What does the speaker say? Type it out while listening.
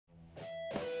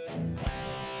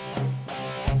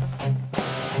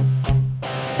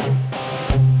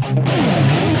Hey,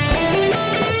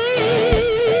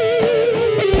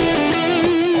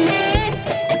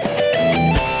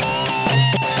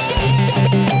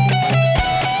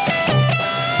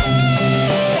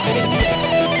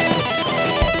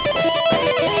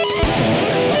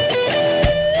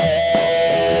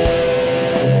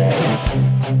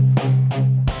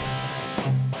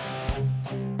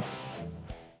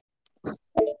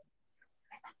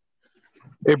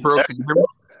 bro, can you hear me?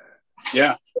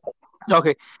 Yeah,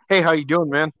 Okay. Hey, how you doing,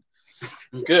 man?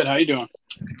 I'm good. How you doing?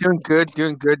 Doing good,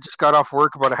 doing good. Just got off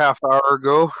work about a half hour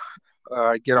ago.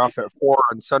 I get Nice. off at 4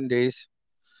 on Sundays.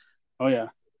 Oh yeah.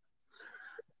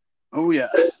 Oh yeah.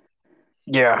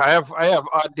 Yeah, I have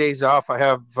odd days off. I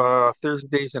have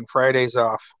Thursdays and Fridays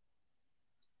off.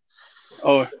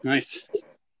 Oh, nice.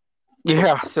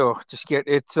 Yeah, so just get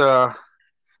it's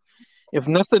if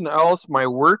nothing else, my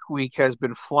work week has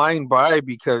been flying by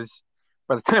because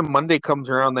by the time Monday comes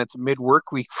around, that's mid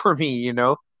work week for me.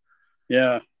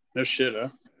 Yeah. No shit, huh?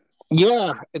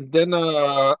 Yeah, and then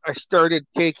I started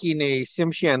taking a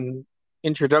Simshan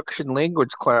introduction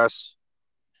language class.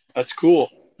 That's cool.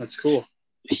 That's cool.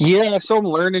 Yeah, so I'm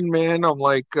learning, man. I'm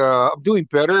like, I'm doing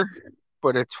better,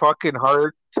 but it's fucking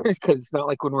hard because it's not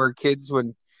like when we were kids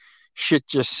when shit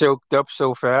just soaked up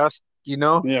so fast.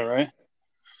 Yeah, right.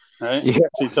 Right. Yeah.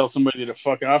 So you tell somebody to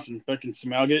fuck off and fucking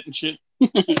smell it and shit.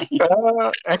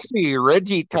 Actually,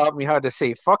 Reggie taught me how to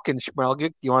say fucking schmelgik.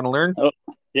 Do you want to learn? Oh,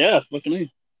 yeah. Fucking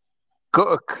me.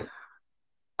 Cook.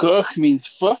 Cook means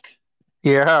fuck.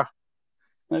 Yeah.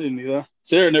 I didn't know that.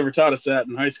 Sarah never taught us that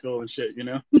in high school and shit.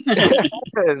 No,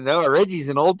 Reggie's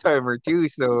an old timer too,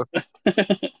 so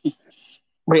but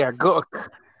yeah,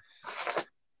 cook.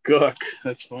 Cook.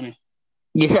 That's funny.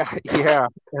 Yeah, yeah.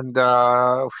 And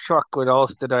fuck, what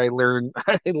else did I learn?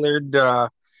 I learned Dachkin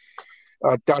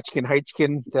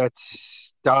Heichkin,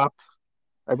 that's stop,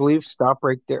 I believe. Stop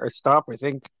right there. Stop, I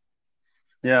think.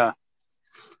 Yeah.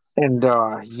 And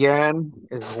Yan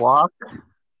is walk.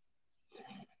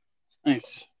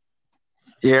 Nice.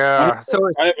 I have, Yeah. So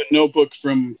I have a notebook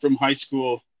from high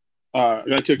school.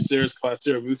 I took Sarah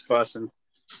Booth's class in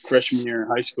freshman year in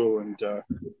high school, and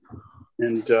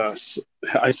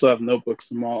I still have a notebook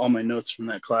from all my notes from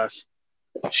that class.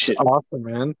 it's Shit, awesome,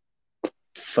 man.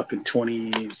 fucking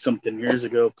 20 something years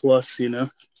ago plus.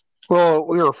 Well,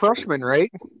 we were freshmen,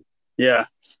 right? Yeah.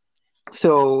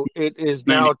 So it is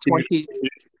 90. now 20.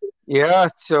 Yeah,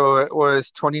 so it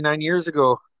was 29 years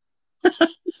ago.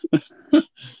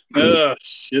 Oh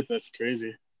shit, that's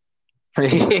crazy.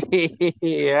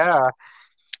 Yeah,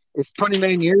 it's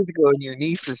 29 years ago, and your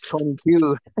niece is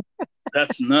 22.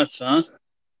 That's nuts, huh?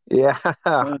 Yeah.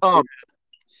 Oh, Um,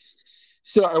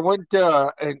 so I went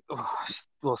and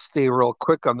we'll stay real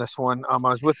quick on this one. I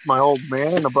was with my old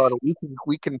man about a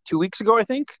week and 2 weeks ago, I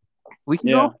think. Week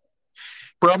yeah. ago.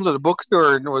 Brought him to the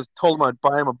bookstore and was told him I'd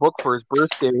buy him a book for his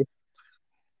birthday.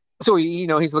 So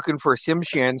he's looking for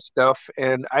Simshan stuff,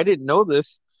 and I didn't know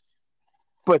this,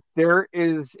 but there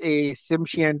is a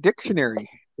Simshan dictionary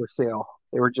for sale.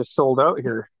 They were just sold out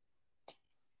here.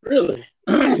 Really?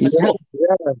 That's Yeah, cool.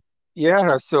 yeah,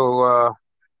 yeah. So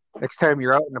next time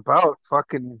you're out and about,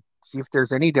 fucking see if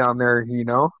there's any down there.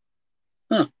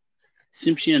 Huh.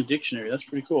 Simpson Dictionary. That's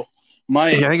pretty cool.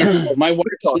 My Yeah, I think it's my wife's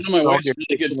one of my wife's Smell-Good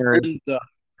really good dictionary. friends.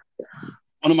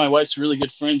 One of my wife's really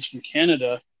good friends from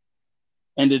Canada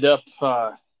ended up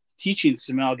teaching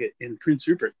Samalgit in Prince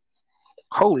Rupert.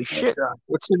 Holy And, shit!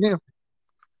 What's her name?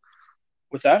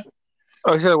 what's that?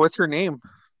 Oh, yeah, what's her name?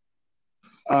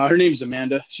 Her name's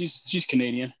Amanda. She's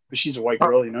Canadian, but she's a white Oh,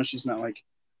 girl. She's not like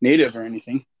native or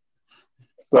anything.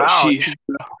 But wow. she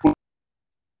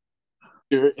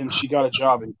and she got a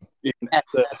job in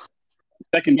the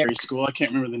secondary school. I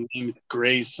can't remember the name.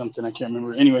 Gray's something. I can't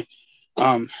remember. Anyway,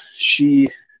 she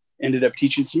ended up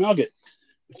teaching Samalgit,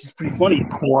 which is pretty funny.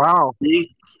 Wow.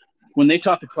 When they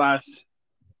taught the class,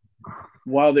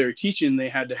 while they were teaching, they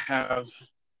had to have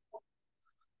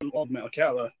old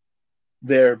Malakala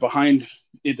there behind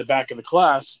at the back of the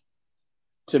class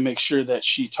to make sure that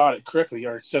she taught it correctly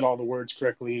or said all the words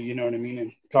correctly, you know what I mean,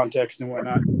 in context and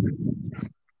whatnot.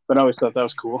 But I always thought that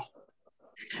was cool.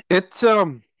 It's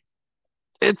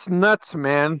it's nuts,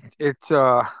 man. It's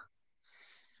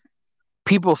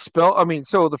people spell. I mean,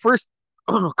 so the first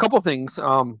couple things.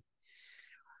 I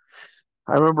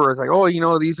remember it's like,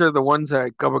 oh, these are the ones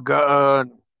that gubba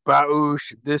and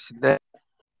baush, this and that.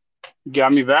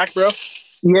 Got me back, bro?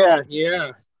 Yeah,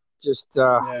 yeah. Just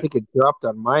I Yeah. think it dropped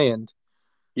on my end.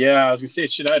 Yeah, I was gonna say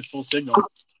shit, I had full signal.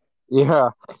 Yeah.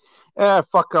 Yeah,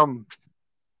 fuck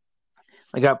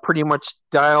I got pretty much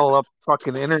dial up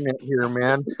fucking internet here,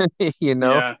 man. you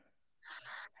know? Yeah.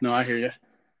 No, I hear you.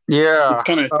 Yeah. It's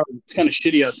kind of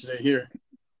shitty out today here.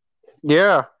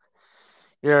 Yeah.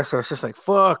 Yeah. So it's just like,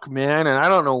 fuck, man. And I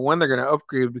don't know when they're going to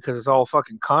upgrade because it's all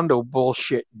fucking condo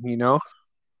bullshit, you know?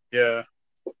 Yeah,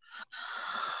 So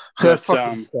that but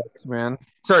fucking sucks, man.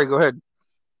 Sorry, go ahead.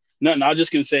 no, I was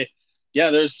just gonna say, yeah.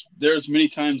 There's many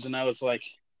times when I was like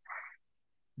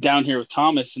down here with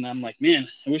Thomas, and I'm like, man,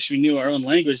 I wish we knew our own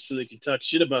language so they could talk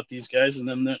shit about these guys, and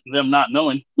them not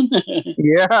knowing.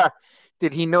 Yeah.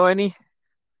 Did he know any?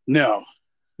 No,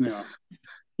 no,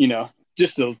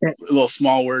 just the little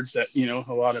small words that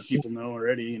a lot of people know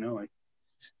already. Like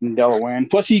in Delaware.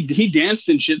 Plus, he danced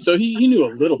and shit, so he knew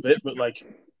a little bit, but like,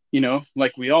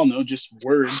 like we all know, just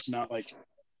words, not like Yeah.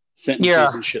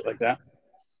 sentences and shit like that.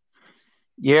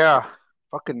 Yeah.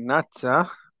 Fucking nuts, huh?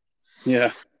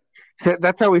 Yeah. So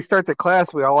that's how we start the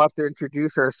class. We all have to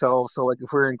introduce ourselves. So, like,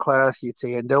 if we're in class, you'd say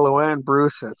Andiloan,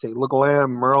 Bruce. I'd say Lugalam,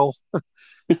 Merle.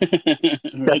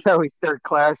 That's Right. how we start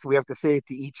class. We have to say it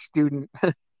to each student.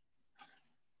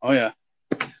 Oh yeah,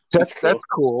 So that's that's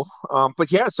cool. cool.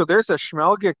 But yeah, so there's a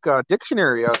Schmelgic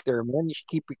dictionary out there, man. You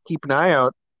should keep an eye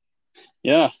out.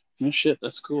 Yeah, no shit,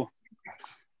 that's cool.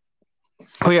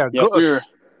 Oh yeah, Yeah, we're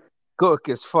Gook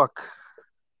is fuck.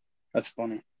 that's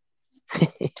funny. Of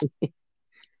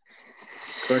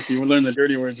course, you learn the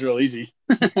dirty words real easy.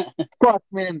 Fuck,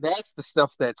 man, that's the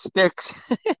stuff that sticks.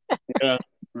 Yeah,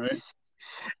 right.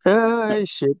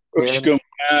 Shit, man. Ushkum,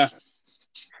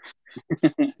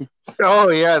 Oh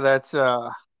yeah, that's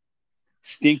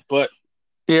stink butt.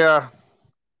 yeah.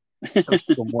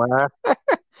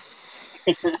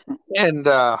 And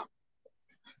I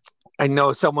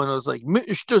know someone was like,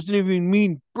 "Mish doesn't even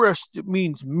mean breast; it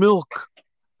means milk."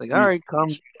 Like, all Means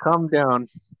right, calm down,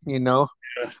 you know.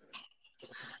 yeah.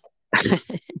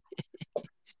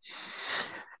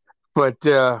 But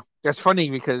that's funny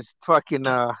because fucking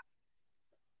I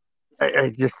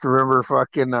just remember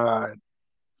fucking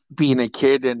being a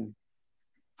kid and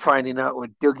finding out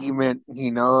what Doogie meant,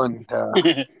 you know, and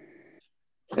then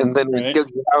when Right.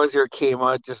 Doogie Howser came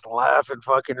out, just laughing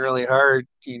fucking really hard,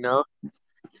 you know.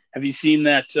 Have you seen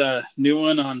that new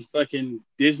one on fucking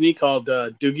Disney called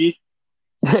Doogie?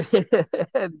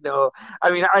 No,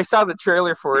 I mean I saw the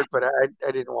trailer for it, but I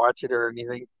didn't watch it or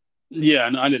anything. Yeah,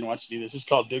 no, I didn't watch it either. It's just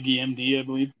called Doogie MD, I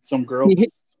believe. Some girl.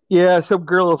 Yeah, some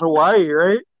girl of Hawaii,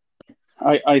 right?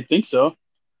 I think so.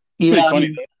 Pretty Yeah, I funny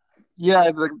mean,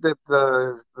 yeah,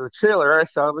 the trailer I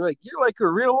saw, they're like, "You're like a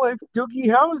real life Doogie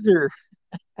Howser."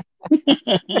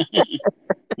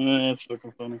 though. That's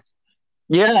fucking funny.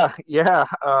 Yeah, yeah,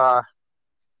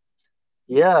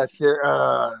 yeah.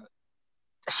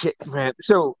 Shit, man.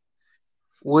 So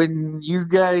when you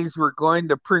guys were going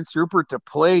to Prince Rupert to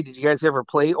play, did you guys ever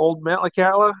play Old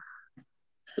Metlakatla?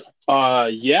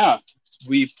 Yeah,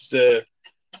 we the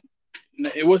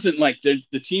it wasn't like the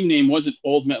team name wasn't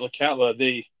Old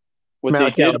Metlakatla. What they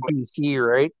did Metlakatla, was BC,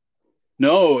 right?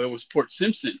 no, it was Port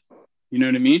Simpson. You know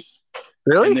what I mean?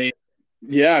 And Really?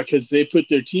 yeah, because they put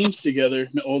their teams together.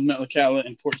 Old Metlakatla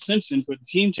and Port Simpson put the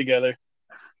team together,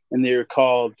 and they were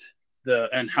called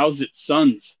and how's it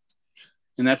Sons,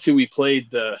 and that's who we played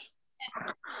the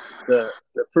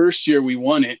first year we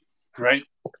won it, right?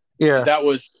 Yeah. That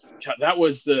was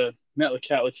the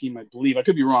Metlakatla team, I believe. I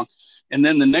could be wrong. And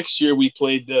then the next year we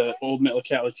played the old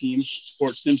Metlakatla team,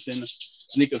 Fort Simpson. I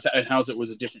think How's it was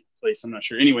a different place. I'm not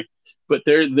sure. Anyway, but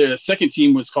their second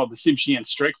team was called the Simshian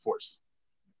Strike Force,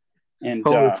 and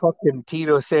Holy fucking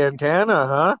Tito Santana,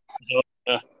 huh?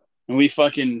 uh, and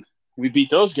we beat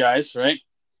those guys, right?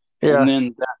 And Yeah.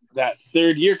 then that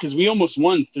third year, because we almost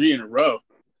won 3 in a row,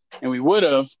 and we would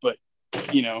have, but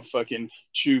fucking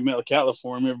true Metlakatla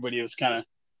form, everybody was kind of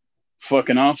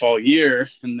fucking off all year,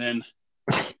 and then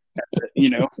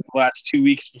the last 2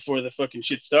 weeks before the fucking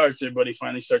shit starts, everybody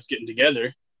finally starts getting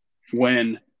together.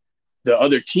 When the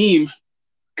other team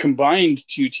combined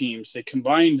 2 teams, they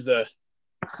combined the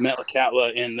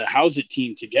Metlakatla and the Howsit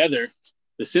team together,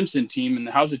 the Simpson team and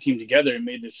the Howsit team together, and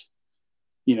made this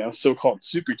so-called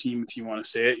super team, if you want to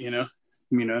say it. And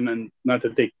not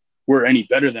that they were any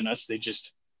better than us, they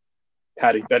just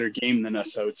had a better game than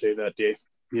us, I would say, that day.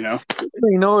 You know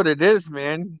what it is,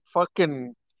 man.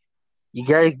 Fucking, you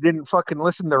guys didn't fucking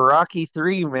listen to Rocky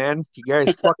 3, man. You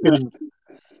guys fucking,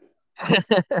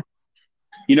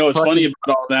 What's funny fucking,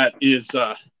 about all that is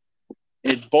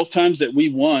both times that we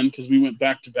won, because we went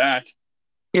back to back,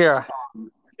 yeah,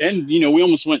 and we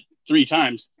almost went 3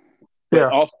 times, but yeah,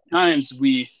 all times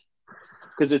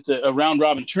because it's a round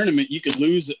robin tournament, you could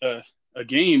lose a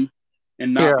game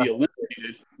and not yeah. be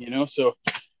eliminated. So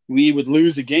we would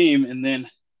lose a game and then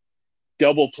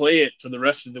double play it for the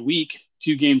rest of the week,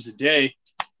 2 games a day,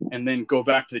 and then go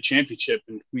back to the championship,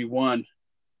 and we won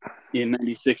in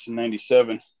 '96 and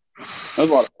 '97. That was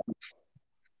a lot of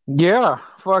Yeah,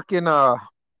 fucking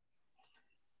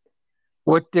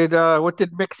what did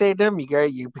Mick say to him?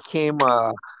 You became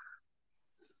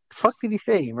fuck did he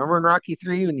say? Remember in Rocky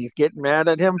 3 when he's getting mad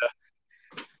at him?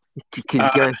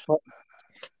 Because fun.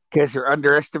 guys are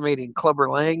underestimating Clubber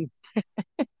Lang.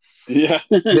 Yeah.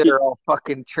 They're all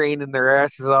fucking training their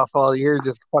asses off all year,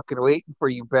 just fucking waiting for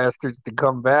you bastards to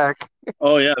come back.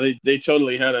 Oh yeah, they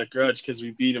totally had a grudge because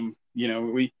we beat them.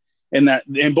 We in that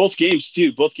in both games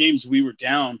too. Both games we were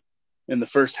down in the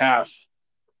first half,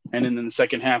 and then in the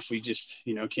second half we just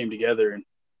came together and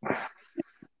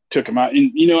took them out.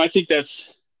 And I think that's,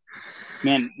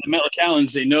 man, the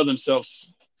McAllens, they know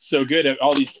themselves so good. At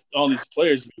all these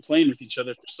players have been playing with each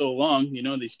other for so long.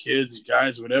 These kids,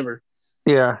 guys, whatever.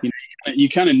 Yeah. You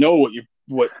kind of know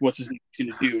what's his name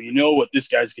going to do. You know what this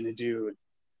guy's going to do and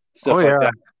Oh stuff like yeah.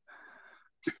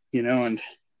 that. And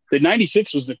the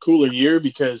 '96 was the cooler year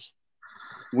because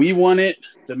we won it,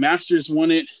 the Masters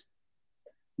won it,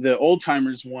 the Old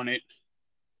Timers won it,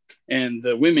 and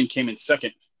the women came in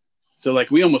second. So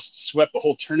like we almost swept the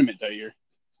whole tournament that year.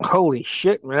 Holy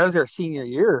shit, man! That was our senior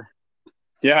year.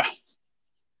 Yeah,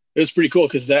 it was pretty cool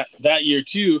because that year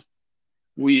too,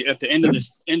 we at the end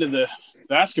of the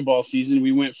basketball season,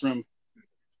 we went from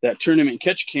that tournament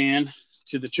in Ketchikan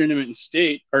to the tournament in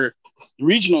state or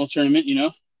regional tournament,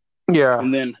 Yeah.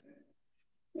 and then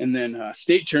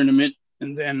state tournament,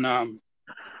 and then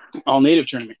all native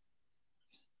tournament.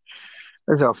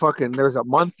 There's a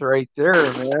month right there,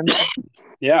 man.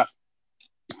 Yeah,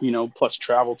 plus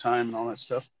travel time and all that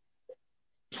stuff.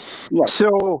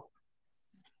 So,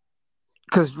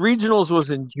 because regionals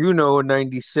was in Juneau in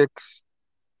 '96,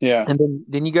 Yeah, and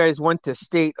then you guys went to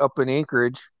state up in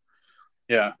Anchorage.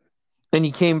 yeah, Then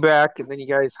you came back, and then you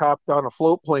guys hopped on a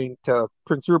float plane to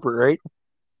Prince Rupert, right?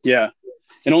 yeah.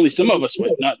 And only some of us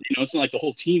went. Not it's not like the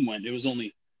whole team went. It was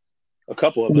only a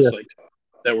couple of us Yeah. like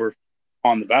that were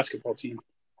on the basketball team.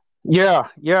 Yeah,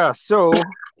 yeah. So,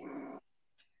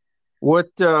 what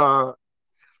I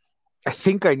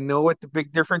think I know what the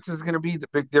big difference is going to be. The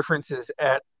big difference is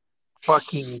at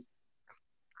fucking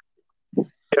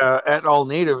at all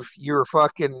native, you were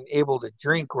fucking able to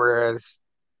drink, whereas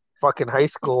fucking high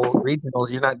school regionals,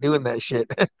 you're not doing that shit.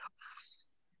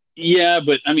 Yeah,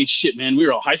 but I mean, shit, man, we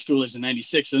were all high schoolers in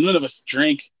 '96, so none of us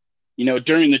drank,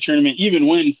 during the tournament, even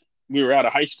when we were out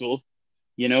of high school,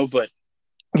 But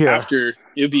Yeah. after,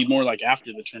 it would be more like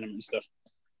after the tournament stuff.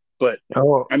 But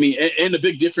Oh, I mean, and the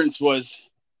big difference was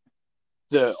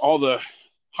all the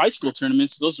high school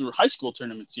tournaments. Those were high school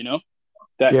tournaments, That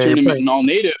yeah, you're tournament playing. in all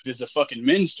native is a fucking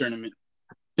men's tournament,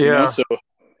 Yeah. So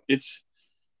it's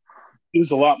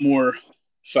there's a lot more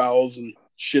fouls and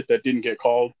shit that didn't get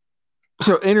called.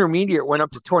 So intermediate went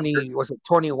up to 20, was it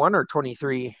 21 or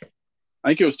 23? I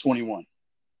think it was 21, Oh,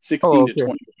 16 to okay.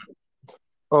 20.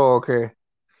 Oh, okay.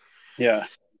 Yeah.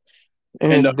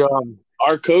 And And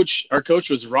our coach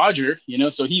was Roger,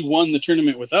 so he won the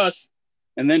tournament with us,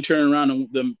 and then turned around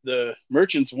and the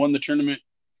merchants won the tournament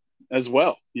as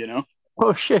well.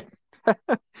 oh shit.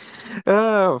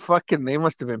 Oh, fucking they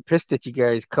must have been pissed that you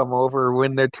guys come over,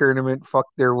 win their tournament, fuck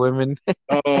their women.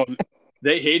 Oh,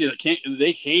 they hated it.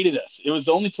 They hated us. It was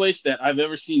the only place that I've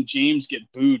ever seen James get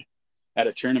booed at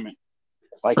a tournament.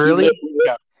 Like he Really? lived.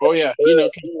 Yeah. Oh yeah. 'Cause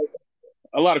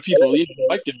a lot of people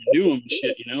liked him, knew him and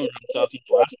shit. Around Southeast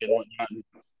Alaska and whatnot.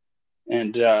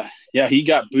 And yeah, he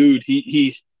got booed.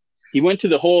 He went to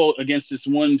the hole against this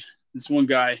one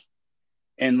guy,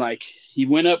 and like he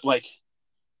went up like,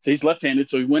 so he's left-handed,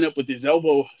 so he went up with his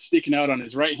elbow sticking out on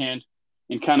his right hand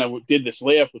and kind of did this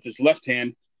layup with his left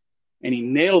hand, and he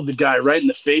nailed the guy right in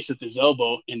the face with his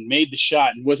elbow and made the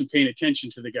shot and wasn't paying attention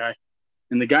to the guy,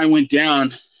 and the guy went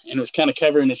down and was kind of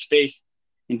covering his face,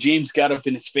 and James got up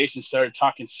in his face and started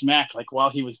talking smack like while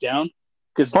he was down,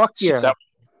 because Fuck yeah.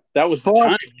 that was the Fuck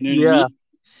time, you know what I yeah. mean?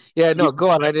 Yeah, no, go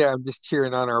on. I'm just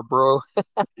cheering on our bro.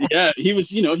 Yeah, he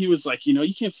was like,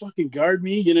 you can't fucking guard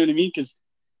me, you know what I mean? Because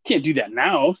you can't do that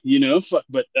now,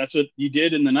 but that's what you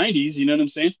did in the '90s, you know what I'm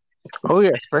saying? Oh yeah,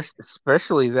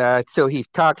 especially that. So he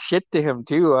talked shit to him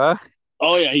too, huh?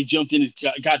 Oh yeah, he jumped in,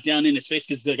 got down in his face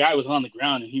because the guy was on the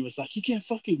ground, and he was like, "You can't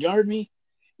fucking guard me."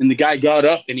 And the guy got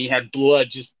up, and he had blood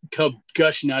just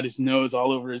gushing out his nose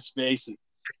all over his face,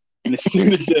 and as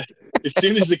soon as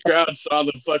the crowd saw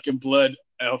the fucking blood,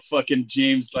 fucking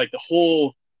James, like the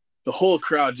whole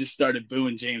crowd just started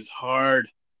booing James hard,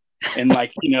 and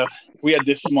like we had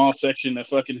this small section of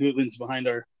fucking hooligans behind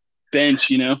our bench,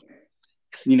 trying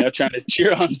to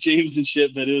cheer on James and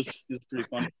shit, but it was pretty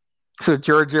funny. So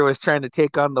Georgia was trying to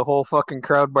take on the whole fucking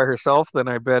crowd by herself, then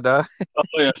I bet, Oh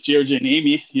yeah, Georgia and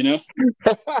Amy,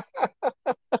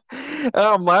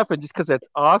 I'm laughing just because that's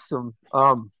awesome.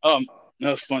 That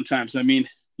was fun times. I mean,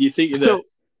 you think of So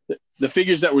the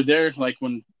figures that were there, like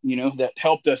when that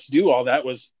helped us do all that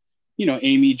was,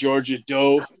 Amy, Georgia,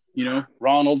 Doe.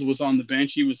 Ronald was on the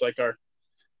bench. He was like our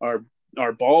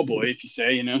our ball boy, if you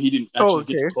say. He didn't oh,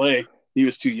 actually get to okay. play. He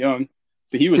was too young,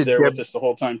 but he was Did there with Deb us the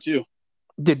whole time too.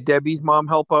 did Debbie's mom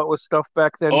help out with stuff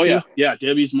back then Oh too? yeah, yeah.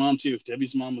 Debbie's mom too.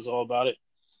 Debbie's mom was all about it.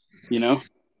 You know.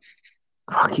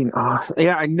 Fucking awesome.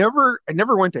 Yeah, I never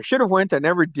went. I should have went. I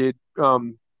never did.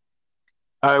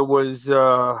 I was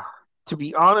to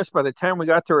be honest, by the time we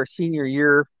got to our senior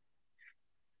year,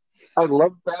 I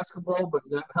loved basketball, but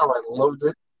not how I loved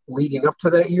it leading up to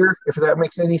that year, if that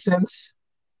makes any sense.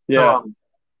 Yeah. Um,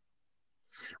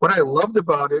 what I loved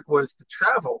about it was the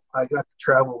travel. I got to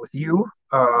travel with you.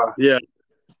 Yeah.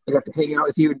 I got to hang out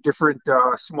with you in different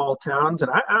small towns,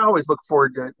 and I always look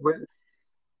forward to it.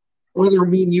 Whether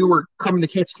me and you were coming to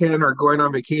catch Ken or going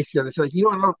on vacation. It's like,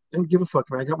 I don't give a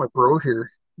fuck, man. I got my bro here,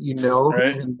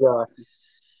 Right. and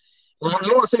I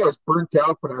don't want to say I was burnt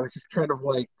out, but I was just kind of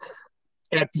like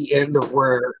at the end of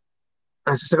where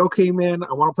I just said, okay, man,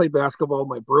 I want to play basketball.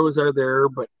 My bros are there,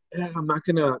 but I'm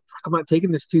not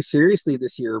taking this too seriously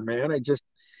this year, man. I just,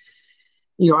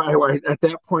 at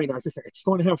that point, I was just like, I just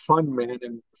want to have fun, man.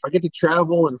 And if I get to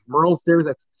travel and if Merle's there,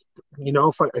 if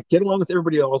I get along with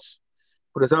everybody else,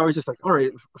 but it's always just like, all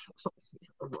right,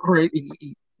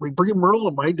 we bring Merle.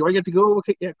 Do I get to go?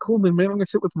 Okay, yeah, cool. Then, man, I'm gonna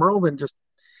sit with Merle. Then just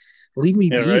leave me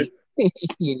Yeah. Right.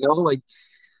 be. Like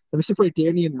let me sit by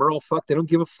Danny and Merle. Fuck, they don't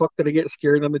give a fuck that I get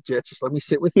scared on the Jets. Just let me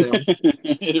sit with them. Let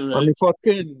Right. me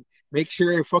fucking make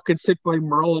sure I fucking sit by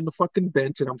Merle on the fucking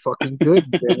bench, and I'm fucking good,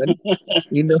 man.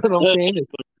 You know what I'm saying?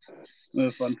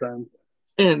 A fun time.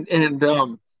 And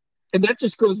that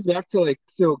just goes back to like,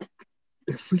 so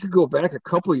if we could go back a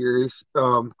couple years,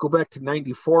 go back to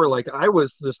 '94. Like I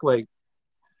was just like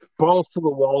balls to the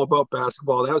wall about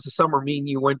basketball. That was the summer me and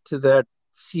you went to that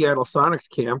Seattle Sonics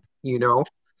camp.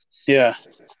 Yeah.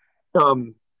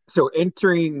 Um, so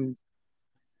entering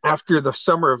after the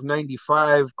summer of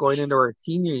 '95, going into our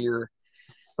senior year,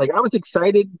 like I was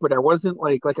excited, but I wasn't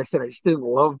like I said, I just didn't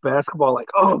love basketball. Like,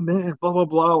 oh man, blah blah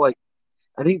blah. Like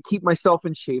I didn't keep myself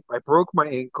in shape. I broke my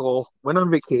ankle, went on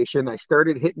vacation. I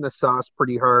started hitting the sauce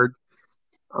pretty hard.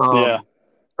 Yeah.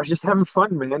 I was just having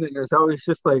fun, man. And it was always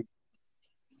just like,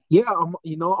 yeah,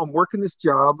 I'm working this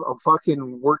job. I'm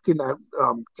fucking working at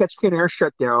Catch Can Air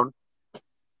shut down,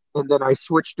 and then I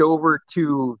switched over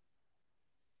to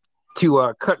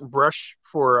cut and brush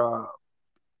for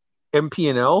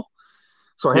MP&L.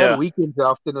 So I had Yeah. weekends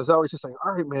off. Then it was always just like,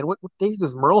 all right, man, what days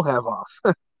does Merle have off?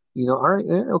 All right,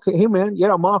 okay, hey man,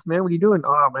 yeah, I'm off, man. What are you doing?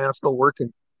 Oh man, I'm still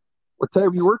working. What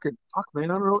time are you working? Fuck,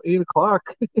 man, I don't know, 8 o'clock.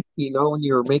 When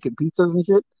you were making pizzas and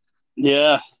shit.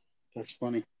 Yeah. That's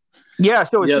funny. Yeah,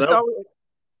 so it's Yeah. just always.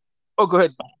 Oh, go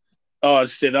ahead. Oh, I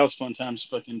was to say that was fun times,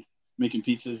 fucking making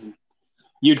pizzas, and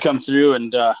you'd come through,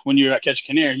 and when you were at Catch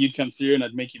Canair, you'd come through, and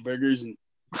I'd make you burgers, and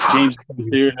James would come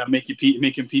through, and I'd make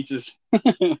him pizzas.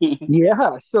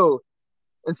 Yeah, so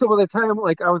by the time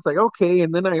like I was like, okay,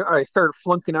 and then I started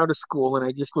flunking out of school, and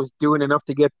I just was doing enough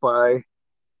to get by.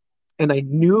 And I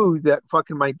knew that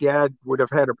fucking my dad would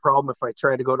have had a problem if I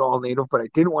tried to go to all native, but I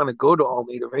didn't want to go to all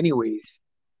native anyways.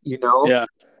 You know. Yeah.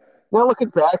 Now looking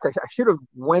back, I should have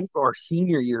went our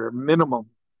senior year minimum.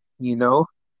 You know,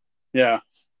 Yeah.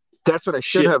 that's what I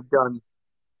should Shit. have done.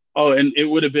 Oh, and it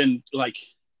would have been like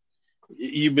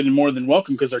you've been more than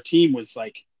welcome because our team was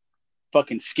like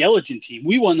fucking skeleton team.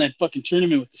 We won that fucking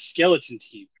tournament with the skeleton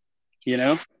team. You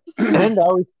know? And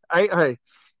I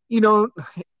you know,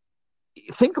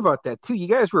 think about that too. You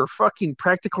guys were fucking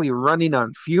practically running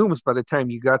on fumes by the time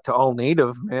you got to all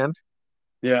native, man.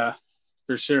 Yeah,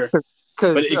 for sure. But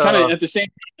Because it kind of at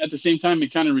the same time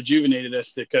it kind of rejuvenated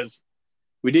us because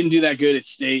we didn't do that good at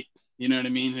state. You know what I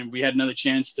mean? And we had another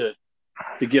chance to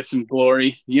get some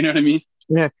glory. You know what I mean?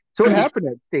 yeah, so what happened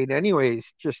at state,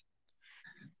 anyways? Just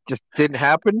didn't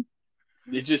happen.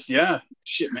 It just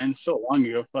shit, man, so long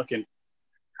ago. Fucking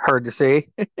Hard to say.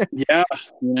 yeah,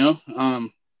 you know.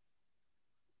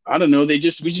 I don't know. We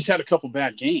just had a couple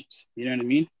bad games. You know what I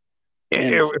mean?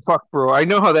 And Fuck, bro. I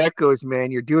know how that goes,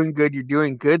 man. You're doing good. You're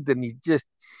doing good. Then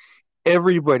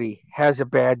everybody has a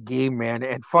bad game, man.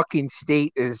 And fucking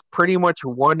state is pretty much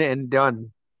one and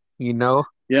done. You know,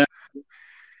 yeah, for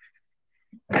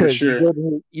because sure.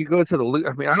 you go to the.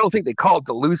 I mean, I don't think they call it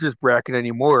the losers bracket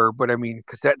anymore, but I mean,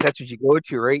 because that's what you go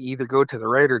to, right? You either go to the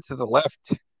right or to the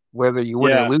left, whether you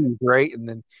win or Yeah, lose, right? And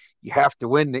then you have to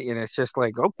win, and it's just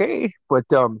like okay, but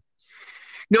no,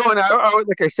 and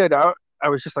like I said, I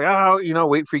was just like, oh,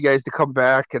 wait for you guys to come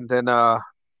back, and then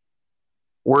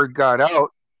word got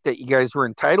out, that you guys were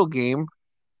in title game,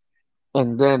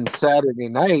 and then Saturday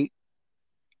night,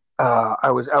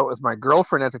 I was out with my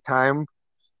girlfriend at the time,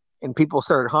 and people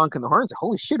started honking the horns.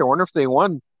 Holy shit! I wonder if they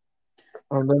won.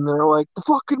 And then they're like, the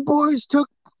fucking boys took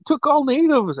all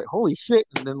native. I was like, holy shit!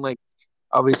 And then like,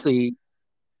 obviously,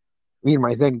 me and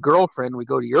my then girlfriend, we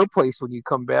go to your place when you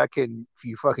come back, and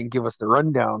you fucking give us the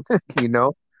rundown, you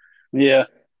know? Yeah,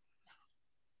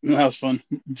 that was fun.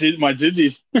 My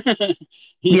Dizzies. Yeah,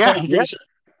 Yeah, I'm yeah. pretty sure.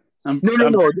 I'm, No, no,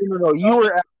 I'm no, pretty, no, no, no.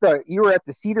 You were at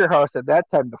the Cedar House at that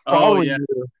time. The oh following yeah,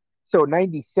 year, so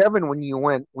 '97 when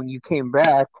you came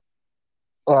back,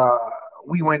 uh,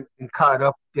 we went and caught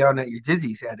up down at your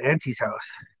Dizzy's at Auntie's house,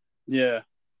 yeah,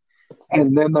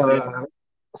 and then yeah.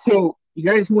 so you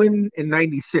guys win in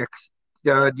 '96.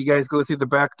 Do you guys go through the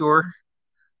back door?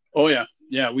 Oh yeah,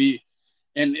 yeah.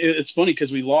 It's funny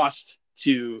because we lost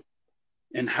to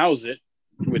and House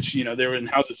which they were in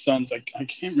House's sons. I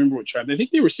can't remember what tribe. I think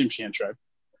they were Simshan tribe,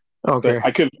 but Okay. I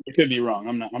could be wrong.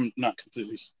 I'm not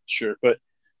completely sure, but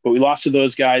we lost to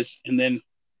those guys, and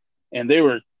they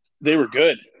were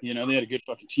good. They had a good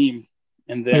fucking team,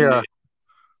 and then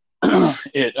Yeah.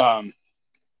 it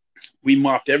we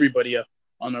mopped everybody up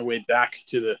on our way back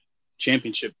to the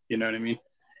championship. You know what I mean?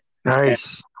 And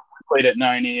Nice. played at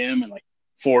 9 a.m. and like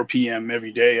 4 p.m.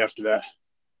 every day after that.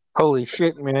 Holy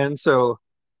shit, man. So,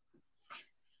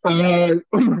 uh,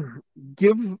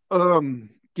 give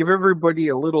give everybody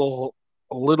a little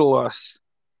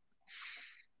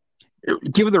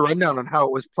give the rundown on how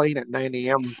it was playing at 9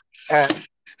 a.m.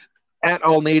 at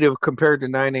all native compared to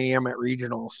 9 a.m. at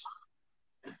regionals.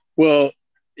 Well,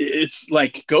 it's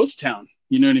like ghost town.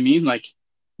 You know what I mean? Like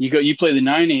you play the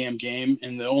 9 a.m. game,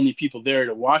 and the only people there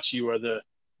to watch you are the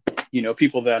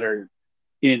people that are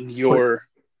in But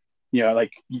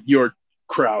like your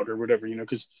crowd or whatever.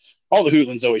 Because all the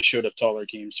hootlins always showed up to all our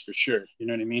games for sure. You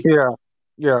know what I mean? yeah,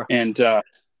 yeah, And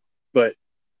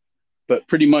but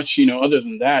pretty much, other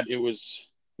than that, it was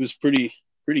pretty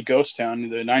ghost town.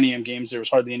 The 9 a.m. games, there was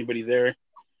hardly anybody there.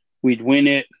 We'd win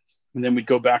it, and then we'd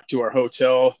go back to our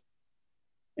hotel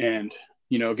and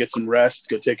get some rest,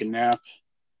 go take a nap,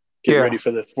 get yeah. ready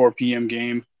for the 4 p.m.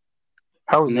 game,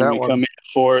 How was and then that we come one? in at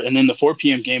 4, and then the 4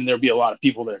 p.m. game there'll be a lot of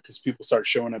people there because people start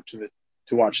showing up to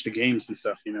watch the games and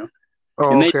stuff, and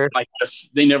Oh, okay.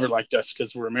 they never liked us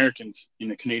because we're Americans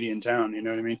in a Canadian town, you know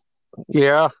what I mean?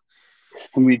 Yeah,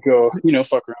 And we'd go,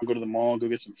 fuck around, go to the mall, go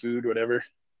get some food, whatever,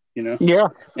 you know. yeah.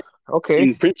 Okay.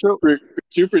 And Prince So,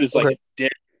 Rupert is like okay. a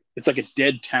dead. It's like a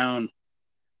dead town.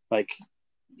 Like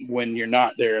when you're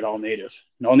not there at All Native.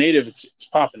 And All Native, it's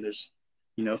popping. There's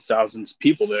thousands of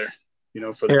people there.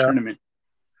 For the Yeah. tournament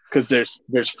because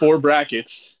there's 4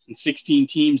 brackets and 16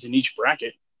 teams in each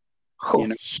bracket. You Holy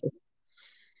know, shit.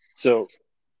 so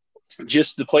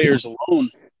just the players alone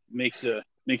makes a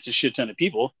shit ton of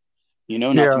people.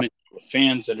 Not to Yeah. mention the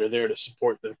fans that are there to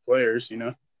support the players.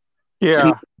 And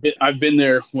Yeah. I've been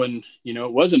there when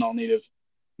it wasn't All Native,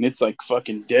 and it's like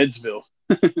fucking Deadsville.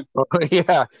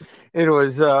 Yeah. It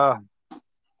was.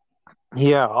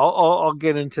 Yeah. I'll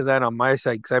get into that on my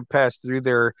side because I passed through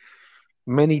there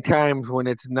many times when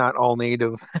it's not all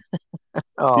native. Yeah,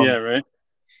 Um. right.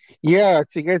 Yeah.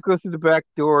 So you guys go through the back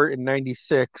door in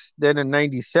 '96. Then in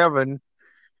 '97,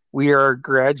 we are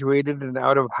graduated and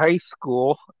out of high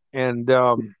school, and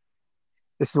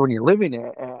this is when you're living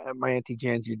at my auntie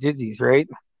Jan's, your Dizzy's, right?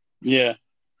 Yeah.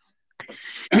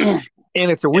 And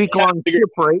it's a And week long trip,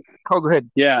 right? Oh, go ahead.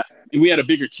 yeah, and we had a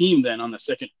bigger team then on the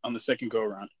second go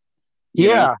around. You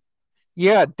know. Yeah,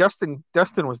 yeah. Dustin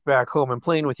was back home and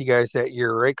playing with you guys that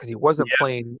year, right? Because he wasn't Yeah.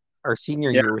 playing our senior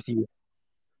Yeah. year with you.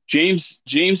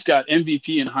 James got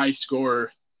MVP and high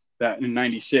scorer that in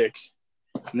 '96,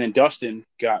 and then Dustin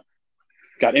got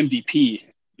MVP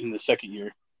in the second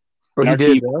year. Oh, And he our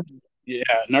did, team, huh? yeah,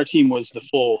 and our team was the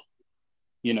full,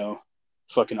 you know,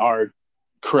 fucking our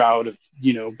crowd of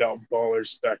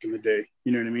ballers back in the day.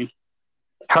 You know what I mean?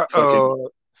 How, Fucking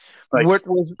like what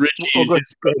was? Richie Oh, and go ahead.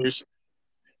 his Go ahead. brothers,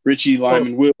 Richie, Oh,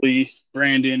 Lyman, Willie,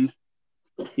 Brandon,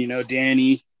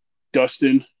 Danny,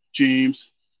 Dustin,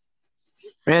 James.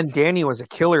 man, Danny was a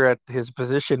killer at his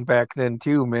position back then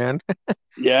too, man.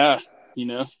 Yeah,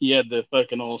 he had the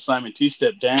fucking old Simon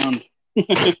two-step down.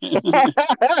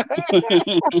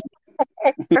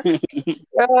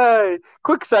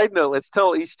 Quick side note: let's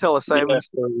tell a Yeah. Simon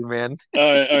story, man. All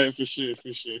right, for sure,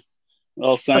 for sure.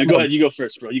 I'll sign. Go ahead, you go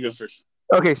first, bro. You go first.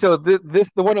 Okay, so the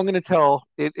one I'm going to tell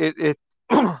it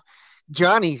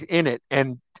Johnny's in it,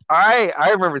 and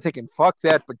I remember thinking fuck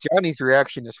that, but Johnny's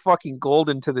reaction is fucking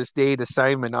golden to this day to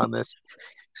Simon on this.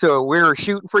 So we were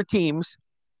shooting for teams,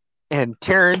 and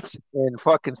Terrence and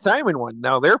fucking Simon won.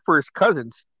 Now they're first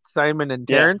cousins, Simon and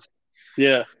Yeah, Terrence.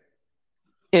 Yeah.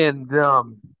 And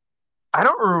I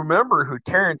don't remember who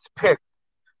Terrence picked,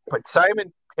 but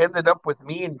Simon ended up with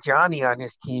me and Johnny on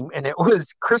his team, and it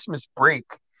was Christmas break.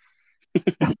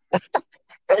 And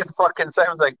fucking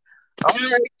Simon's like, all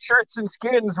right, shirts and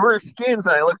skins, we're skins.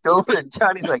 And I looked over and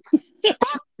Johnny's like,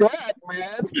 fuck that,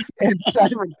 man. And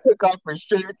Simon took off his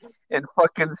shirt and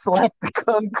fucking slapped the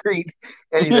concrete.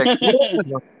 And he's like,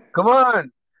 come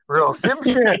on, real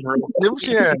Simpson, real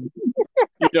Simpson.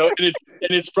 You know, and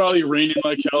it's probably raining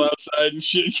like hell outside and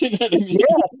shit. You know what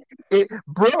I mean?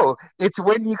 Bro, it's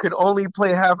when you can only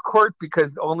play half court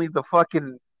because only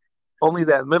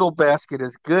that middle basket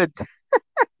is good.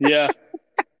 Yeah.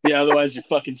 Yeah, otherwise you're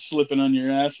fucking slipping on your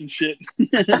ass and shit.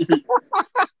 That's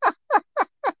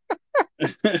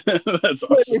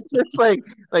awesome. It's just like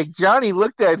Johnny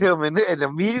looked at him and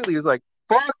immediately was like,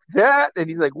 fuck that. And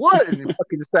he's like, what? And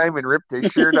fucking Simon ripped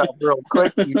his shirt off real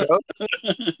quick, you know?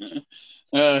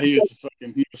 He was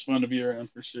fun to be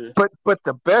around for sure. But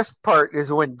the best part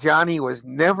is when Johnny was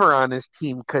never on his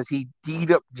team because he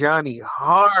D'd up Johnny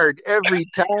hard every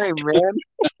time, man.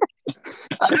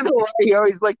 I don't know why he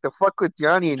always liked to fuck with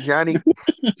Johnny, and Johnny,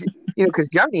 you know, because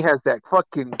Johnny has that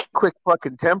fucking quick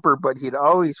fucking temper, but he'd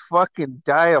always fucking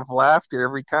die of laughter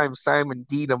every time Simon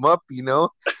D'd him up, you know?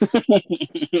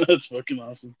 That's fucking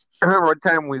awesome. I remember one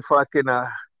time we fucking,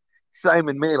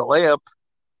 Simon made a layup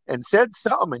and said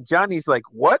something, and Johnny's like,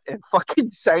 what? And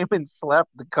fucking Simon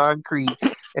slapped the concrete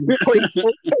and played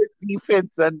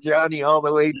defense on Johnny all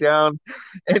the way down.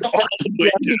 And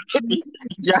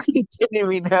Johnny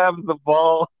didn't even have the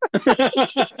ball.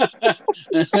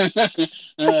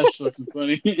 That's fucking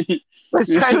funny. But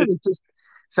Simon is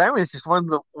just one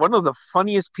of the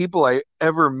funniest people I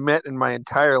ever met in my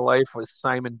entire life was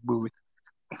Simon Booth.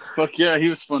 Fuck yeah, he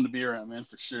was fun to be around, man,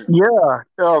 for sure. Yeah.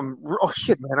 Oh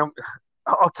shit, man.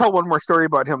 I'll tell one more story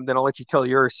about him, then I'll let you tell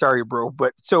yours. Sorry, bro.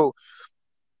 But so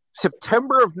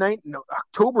September of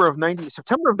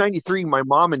 93, my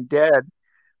mom and dad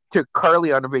took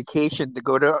Carly on a vacation to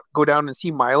go down and see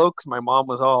Milo because my mom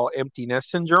was all empty nest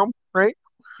syndrome, right?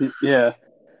 Yeah.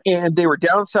 And they were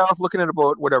down south looking at a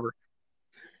boat, whatever.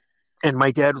 And my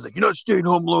dad was like, "You're not staying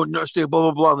home alone, you're not staying, blah,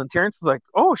 blah, blah." And then Terrence was like,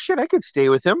 "Oh shit, I could stay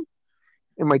with him."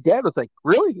 And my dad was like,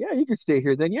 "Really? Yeah, you can stay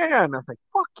here then." Yeah. And I was like,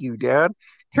 "Fuck you, Dad."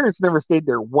 Terrence never stayed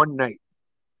there one night.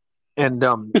 And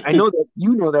I know that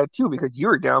you know that too because you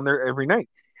were down there every night.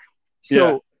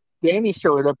 So Danny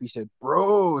showed up. He said,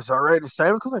 "Bro, is all right with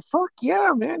Simon?" I was like, "Fuck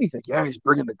yeah, man." He's like, "Yeah, he's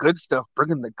bringing the good stuff,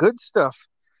 bringing the good stuff."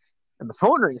 And the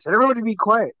phone rang. He said, "Everybody be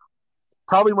quiet."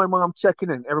 Probably my mom checking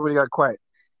in. Everybody got quiet.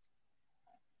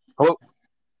 Hello?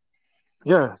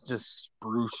 Yeah, just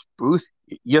Bruce Booth.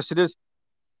 Yes, it is.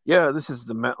 Yeah, this is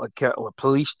the Metlakatla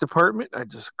Police Department. I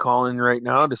just call in right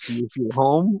now to see if you're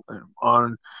home.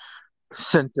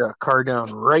 Sent a car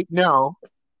down right now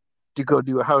to go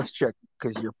do a house check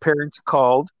because your parents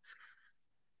called,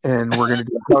 and we're gonna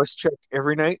do a house check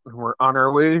every night, and we're on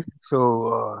our way.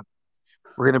 So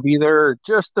we're gonna be there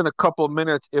just in a couple of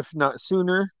minutes, if not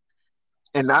sooner.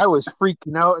 And I was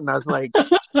freaking out, and I was like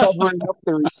covering up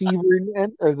the receiver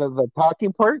end or the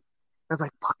talking part. I was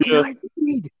like, "Fucking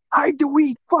hide the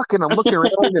weed, fucking." I'm looking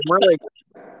around, and we're like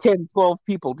 10, 12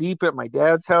 people deep at my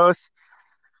dad's house.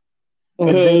 And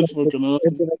then That's fucking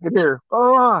awesome. I can hear,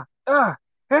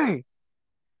 hey,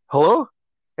 hello,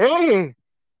 hey,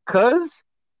 cuz,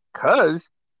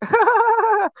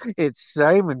 it's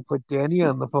Simon. Put Danny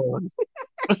on the phone.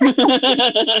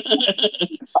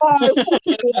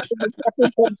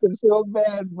 I'm so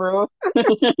bad, bro.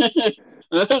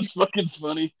 That's fucking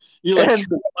funny. You like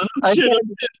I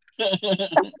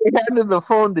handed the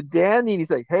phone to Danny, and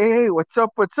he's like, "Hey, what's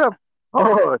up? What's up?"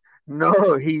 Oh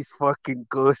no, he's fucking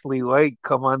ghostly white.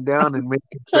 Come on down and make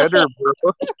it better, bro.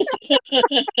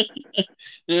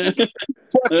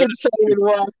 Fucking Simon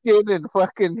walked in and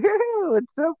fucking, "Hey,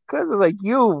 what's up, cuz?" Like,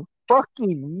 you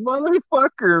fucking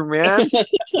motherfucker, man.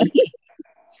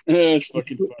 It's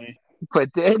fucking funny.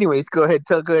 But anyways, go ahead.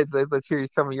 Let's hear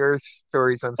some of your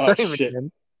stories on Simon. Shit.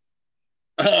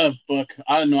 Fuck.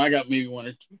 I don't know. I got maybe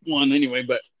one anyway,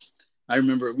 but I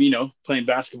remember, playing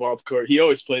basketball at the court. He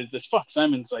always played this. Fuck,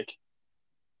 Simon's like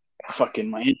fucking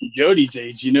my Auntie Jody's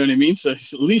age, you know what I mean? So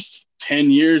he's at least 10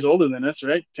 years older than us,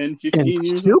 right? 10, 15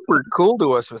 years. Super cool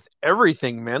to us with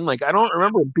everything, man. Like, I don't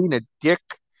remember being a dick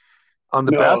on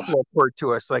the basketball court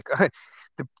to us. Like,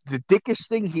 the dickish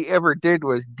thing he ever did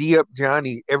was D up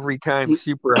Johnny every time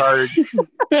super hard.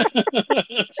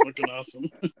 That's fucking awesome.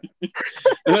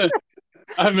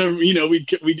 I remember,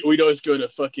 we'd always go to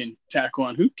fucking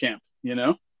Taquan Hoop Camp,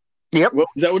 Yep.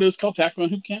 Is that what it was called?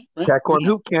 Taquan Hoop Camp, right? Taquan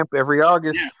Hoop Camp every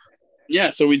August. Yeah.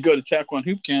 So we'd go to Taquan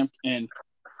Hoop Camp and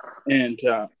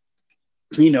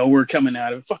we're coming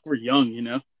out of it. Fuck, we're young,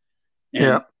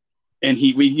 Yeah. and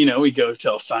we go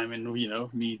tell Simon,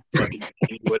 me fucking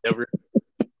whatever,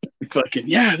 fucking,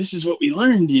 yeah, this is what we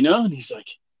learned, and he's like,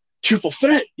 triple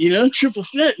threat, triple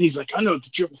threat, and he's like, I know what the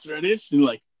triple threat is, and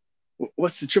like,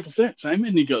 what's the triple threat, Simon?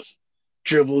 And he goes,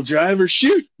 dribble, drive, or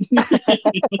shoot.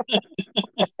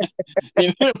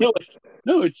 And we're like,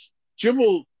 no, it's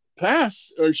dribble,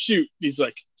 pass, or shoot. He's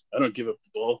like, I don't give up the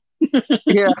ball.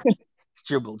 Yeah.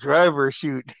 Dribble, drive, or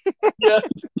shoot. Yeah.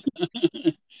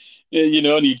 And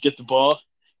you get the ball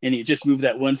and you just move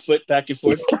that 1 foot back and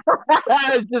forth.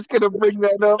 I was just gonna bring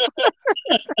that up.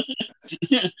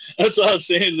 Yeah, that's what I was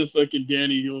saying. The fucking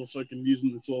Danny, he was fucking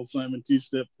using this old Simon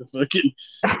two-step to fucking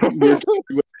work.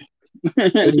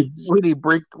 Would he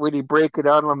break it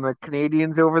out on the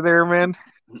Canadians over there, man?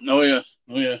 Oh yeah.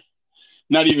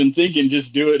 Not even thinking,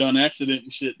 just do it on accident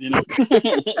and shit.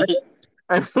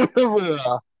 I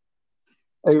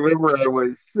remember I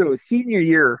was senior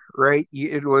year, right?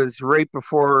 It was right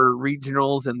before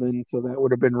regionals, and then so that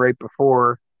would have been right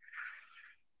before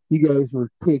you guys were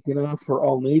taking off for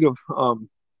all native.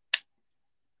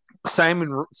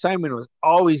 Simon was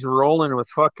always rolling with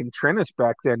fucking Trennis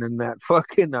back then in that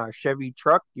fucking Chevy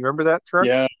truck. You remember that truck?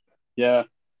 Yeah.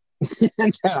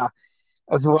 And, I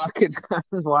was walking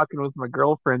with my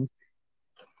girlfriend,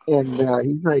 and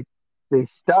he's like, they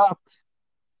stopped,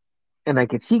 and I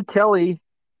could see Kelly.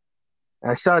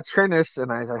 I saw Trennis,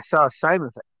 and I saw Simon.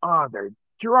 Like, oh, they're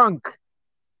drunk,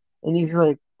 and he's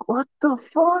like, what the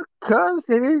fuck, cuz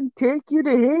they didn't take you to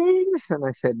Haynes? And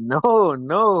I said, no,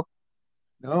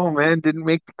 man, didn't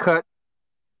make the cut.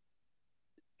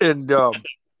 And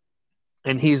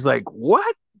he's like,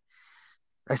 what?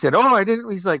 I said, oh, I didn't.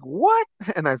 He's like, what?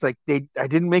 And I was like, I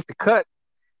didn't make the cut.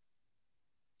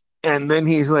 And then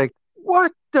he's like,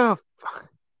 what the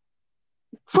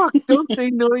fuck? Don't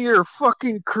they know you're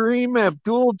fucking Kareem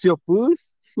Abdul-Jabbar?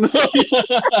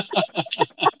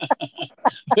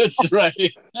 That's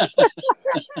right.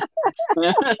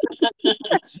 I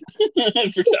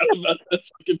forgot about that.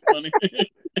 That's fucking funny.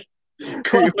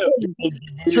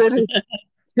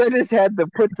 Dennis had to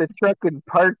put the truck in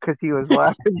park because he was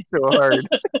laughing so hard.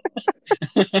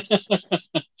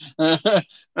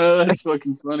 That's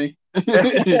fucking funny.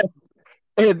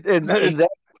 and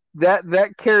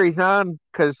that carries on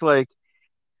because like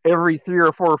every 3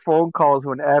 or 4 phone calls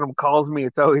when Adam calls me,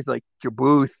 it's always like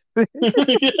Jabooth. I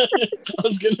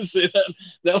was gonna say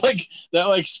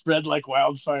that spread like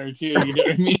wildfire too. You know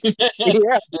what I mean?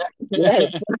 yeah,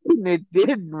 it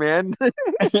did, man.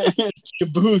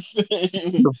 Jabooth.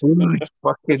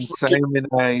 Fucking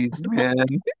Simonized, man.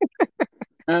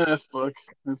 Fuck,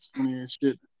 that's funny as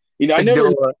shit. I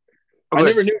never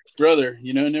knew his brother.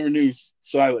 I never knew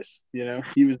Silas.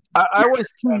 He was. I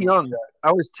was too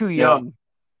young.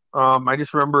 I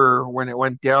just remember when it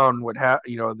went down,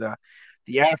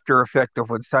 the after effect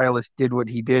of when Silas did what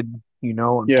he did,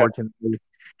 unfortunately. Yeah.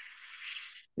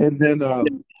 And then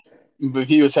but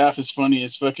he was half as funny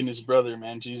as fucking his brother,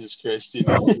 man. Jesus Christ.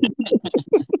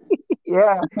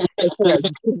 Yeah.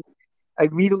 I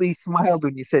immediately smiled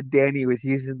when you said Danny was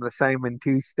using the Simon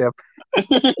two-step.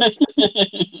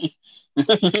 Shit,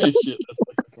 that's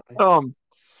funny.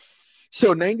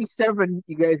 So 97,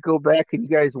 you guys go back and you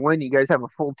guys win. You guys have a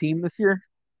full team this year?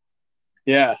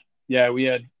 Yeah. We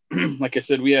had, like I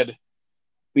said, we had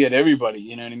everybody.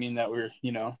 You know what I mean? That were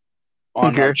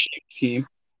on our team.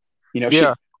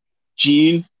 Yeah.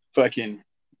 Gene, fucking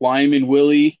Lyman,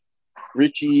 Willie,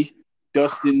 Richie,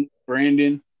 Dustin,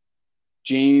 Brandon,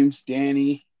 James,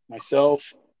 Danny,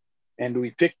 myself, and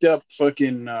we picked up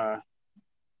fucking and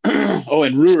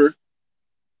Rupert,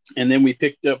 and then we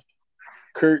picked up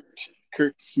Kurt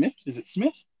Smith. Is it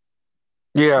Smith?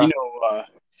 Yeah.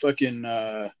 Fucking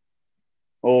Mark.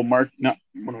 Not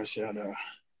what was that?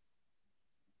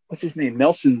 What's his name?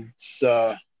 Nelson's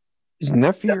his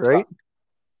nephew, stepson. Right?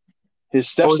 His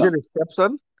stepson. Was it his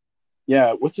stepson?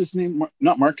 Yeah. What's his name?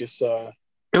 Not Marcus.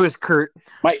 It was Kurt.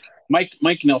 Mike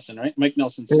Nelson, right? Mike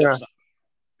Nelson's stepson.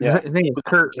 Yeah. His name is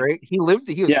Kurt, right? He was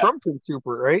from Prince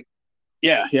Rupert, right?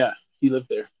 Yeah. He lived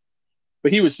there.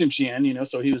 But he was Simshian,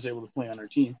 so he was able to play on our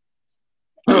team.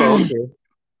 Oh, okay.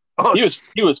 Oh, he was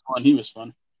fun. He was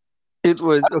fun. It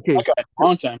was okay. That guy,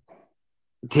 long time.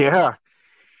 Yeah.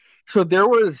 So there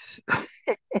was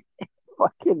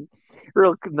fucking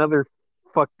another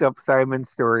fucked up Simon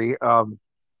story. I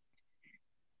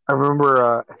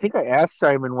remember. I think I asked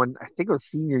Simon when I think it was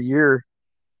senior year.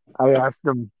 I asked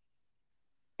him,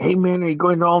 "Hey man, are you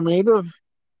going to all native?"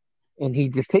 And he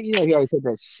just he always had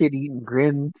that shit-eating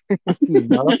grin,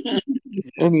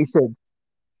 And he said,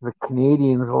 "The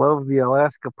Canadians love the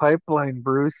Alaska pipeline,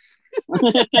 Bruce."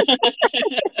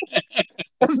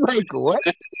 I'm like, what?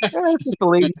 That's what the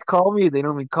ladies call me. They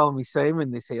don't even call me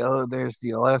Simon. They say, "Oh, there's the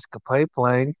Alaska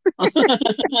pipeline."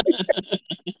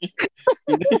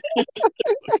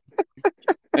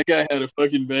 That guy had a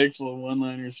fucking bag full of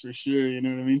one-liners for sure. You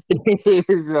know what I mean?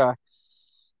 His,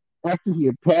 after he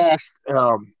had passed,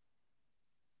 all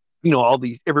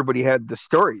these everybody had the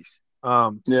stories.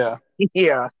 Yeah.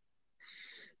 Yeah,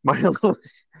 Milo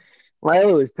was,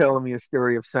 Milo was telling me a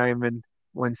story of Simon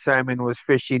when Simon was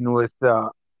fishing with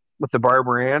the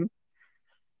Barbara Ann,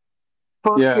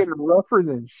 Yeah. fucking rougher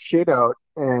than shit out,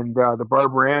 and the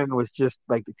Barbara Ann was just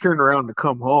like to turn around to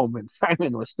come home, and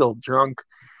Simon was still drunk,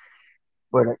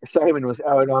 but Simon was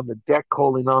out on the deck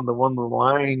holding on to one of the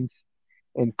lines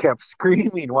and kept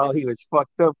screaming while he was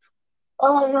fucked up.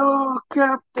 Oh,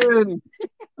 Captain!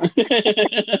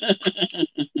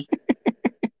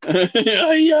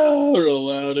 Yeah, real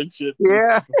loud and shit.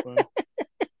 That's Yeah, fucking funny.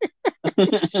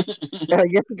 and I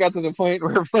guess it got to the point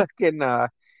where fucking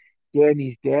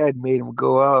Danny's dad made him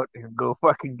go out and go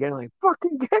fucking get him, like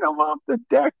fucking get him off the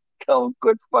deck. Tell him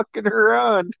quit fucking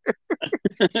around.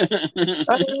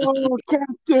 Oh,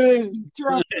 Captain,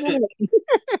 drop it.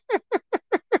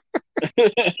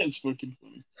 It's fucking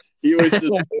funny. He always does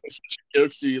such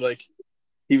jokes to you, like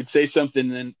he would say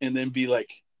something and then be like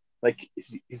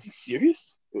is he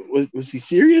serious? Was he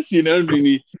serious? You know, and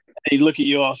he'd look at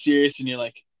you all serious, and you're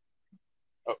like,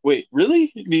 oh, wait,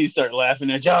 really? And you start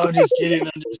laughing at you. Oh, I'm just kidding.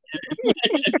 I'm just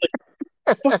kidding.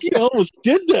 Like, fuck, you almost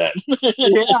did that.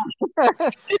 Yeah.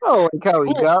 Oh, like how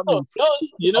he got me.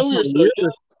 You know, we were so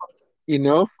young. You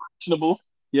know? Questionable.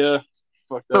 Yeah.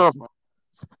 Fuck, that's fun.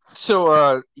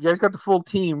 So you guys got the full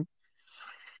team.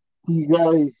 Do you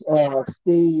guys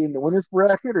stay in the winners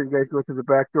bracket, or you guys go through the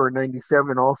back door in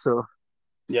 '97 also?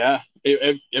 Yeah,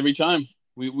 every time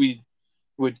we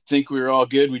would think we were all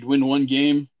good. We'd win one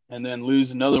game and then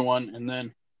lose another one, and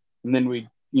then we'd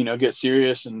get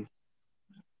serious and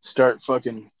start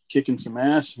fucking kicking some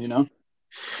ass.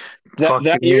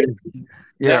 That year,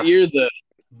 yeah. that year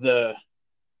the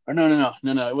or no,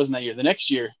 it wasn't that year. The next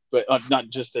year, but not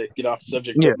just to get off the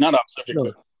subject, Yeah. not off subject,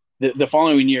 No. but the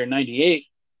following year, '98,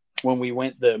 when we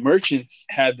went, the Merchants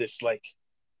had this like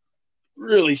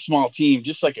really small team,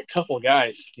 just like a couple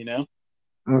guys,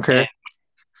 Okay.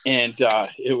 and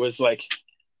it was like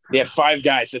they had 5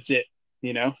 guys. That's it,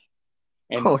 and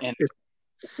and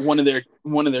one of their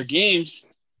games,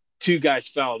 2 guys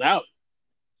fouled out,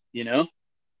 and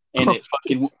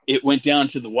it went down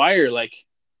to the wire. Like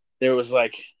there was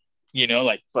like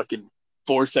fucking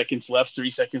 4 seconds left,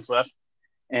 3 seconds left,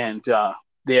 and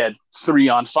they had 3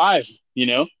 on 5,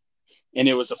 and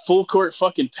it was a full court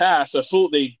fucking pass.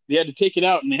 They had to take it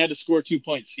out and they had to score 2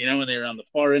 points, and they were on the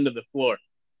far end of the floor,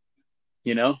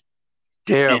 Damn.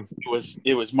 And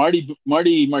it was Marty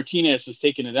Martinez was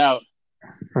taking it out,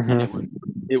 and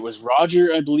it was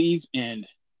Roger, I believe, and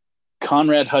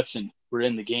Conrad Hudson were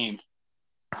in the game,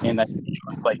 and I think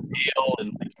like Dale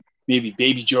and like maybe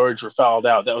Baby George were fouled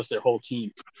out. That was their whole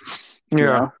team.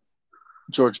 Yeah.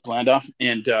 George Blandoff,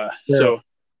 and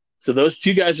so those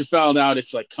 2 guys are fouled out.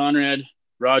 It's like Conrad,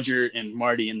 Roger, and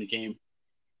Marty in the game,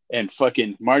 and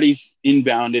fucking Marty's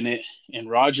inbound in it, and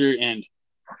Roger and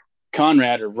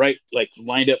Conrad are right, like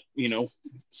lined up,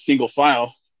 single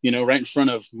file, right in front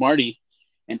of Marty,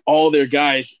 and all their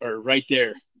guys are right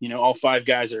there. All 5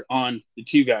 guys are on the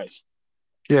 2 guys.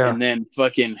 Yeah. And then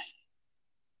fucking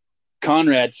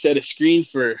Conrad set a screen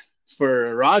for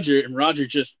Roger, and Roger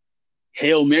just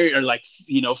Hail Mary or like,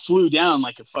 flew down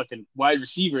like a fucking wide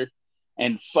receiver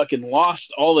and fucking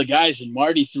lost all the guys. And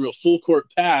Marty threw a full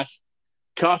court pass,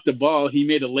 caught the ball. He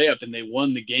made a layup and they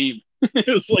won the game. It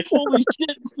was like, holy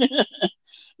shit.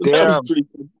 That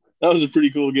was a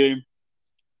pretty cool game.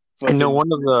 Fucking,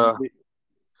 one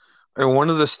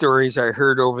of the stories I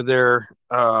heard over there,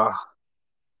 the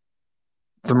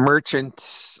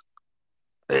Merchants,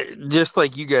 just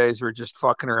like you guys were just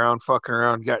fucking around,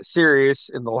 got serious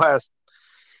in the last,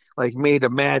 like made a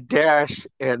mad dash,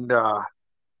 and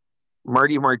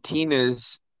Marty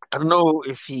Martinez, I don't know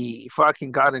if he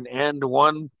fucking got an and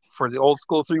one for the old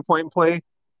school 3-point play.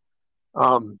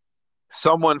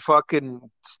 Someone fucking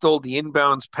stole the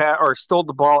inbounds or stole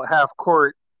the ball at half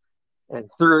court and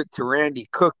threw it to Randy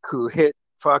Cook, who hit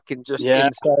fucking just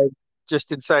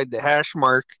inside the hash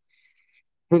mark,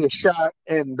 hit a shot,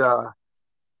 and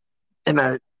when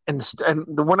I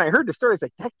heard the story, I was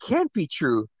like, that can't be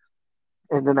true.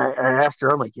 And then I asked her,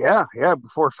 I'm like, yeah,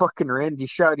 before fucking Randy's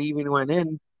shot even went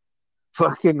in,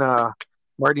 fucking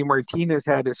Marty Martinez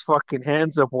had his fucking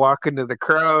hands up walking to the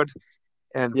crowd,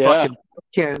 and fucking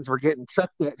cans were getting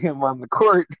chucked at him on the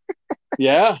court.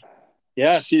 Yeah.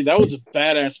 Yeah, see, that was a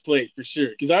badass play for sure.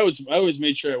 Because I always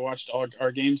made sure I watched all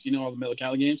our games, all the Miller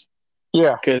games.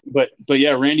 Yeah. But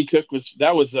yeah, Randy Cook was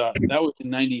in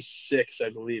 '96, I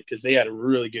believe, because they had a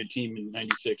really good team in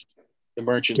 '96. The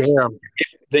Merchants. Damn.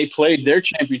 They played their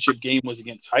championship game was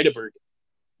against Heidelberg,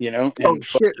 Oh and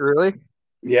shit, really?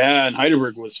 yeah, and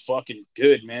Heidelberg was fucking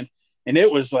good, man. And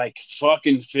it was like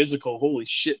fucking physical. Holy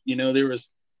shit, there was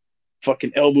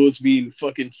fucking elbows being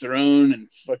fucking thrown and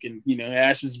fucking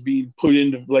asses being put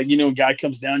into, like, a guy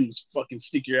comes down, you just fucking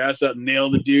stick your ass out and nail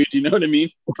the dude. You know what I mean?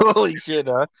 Holy shit,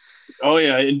 huh? Oh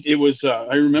yeah, and it was.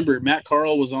 I remember Matt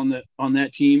Carl was on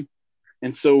that team,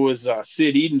 and so was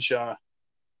Sid Edenshaw,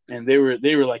 and they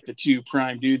were like the two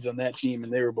prime dudes on that team,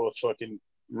 and they were both fucking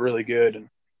really good. And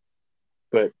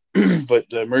but but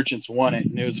the Merchants won it,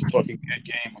 and it was a fucking good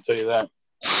game. I'll tell you that.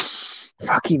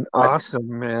 Fucking I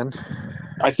awesome, man.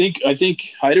 I think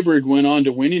Heidelberg went on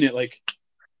to winning it like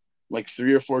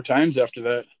 3 or 4 times after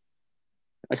that.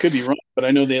 I could be wrong, but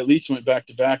I know they at least went back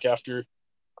to back after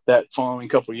that following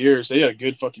couple of years. They had a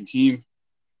good fucking team.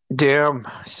 Damn.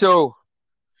 So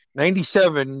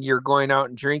 97, you're going out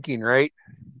and drinking, right?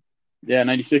 Yeah,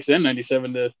 '96 and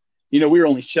 '97. We were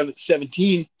only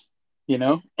 17,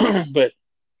 but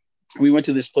we went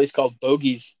to this place called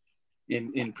Bogeys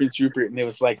in Prince Rupert, and it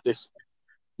was like this.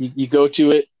 You go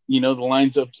to it, the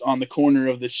line's up on the corner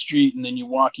of the street, and then you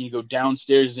walk and you go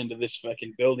downstairs into this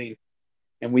fucking building.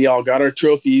 And we all got our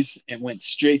trophies and went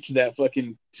straight to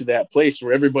that place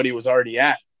where everybody was already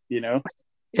at,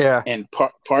 Yeah. and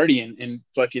partying, and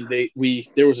fucking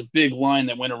there was a big line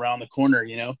that went around the corner,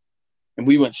 and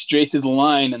we went straight to the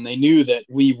line, and they knew that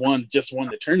we just won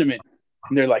the tournament,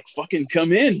 and they're like, fucking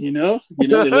come in, they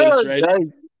let us right Nice.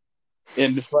 in.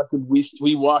 And fucking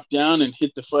we walked down and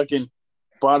hit the fucking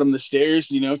bottom of the stairs,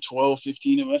 12,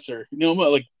 15 of us, or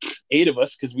like 8 of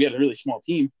us, because we had a really small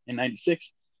team in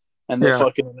 '96, and they Yeah.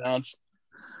 fucking announced,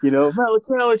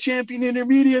 Malacala champion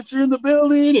intermediates are in the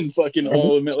building, and fucking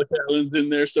all the Malacalans in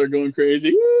there start going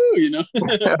crazy. Woo,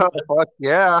 Fuck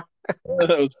yeah.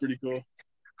 that was pretty cool. Yeah,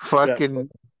 Fucking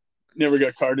never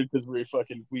got carded because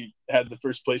we had the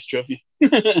first place trophy.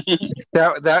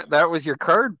 that was your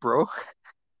card, bro.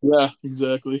 Yeah,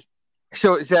 exactly.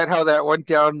 So is that how that went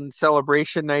down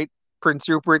celebration night, Prince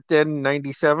Rupert then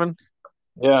 97?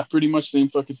 Yeah, pretty much same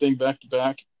fucking thing back to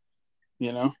back.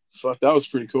 Fuck, that was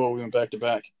pretty cool. We went back to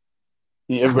back.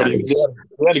 Yeah, everybody, Nice.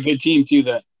 they had a good team too.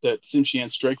 That Simshian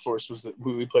Strike Force was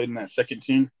who we played in that second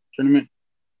team tournament.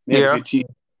 They had a Yeah. good team.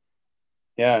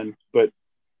 Yeah, but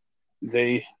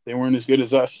they weren't as good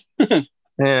as us.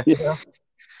 Yeah. Yeah,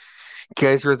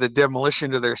 Guys were the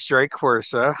demolition to their strike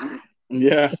force, huh?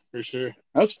 yeah, for sure.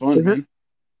 That was fun, Is it? man.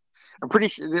 I'm pretty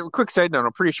sure. Quick side note: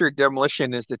 I'm pretty sure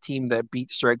Demolition is the team that beat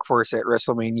Strike Force at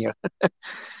WrestleMania.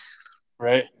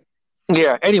 Right? Yeah.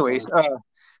 Yeah. Anyways,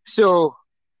 so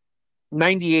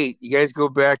 98, you guys go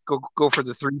back, go for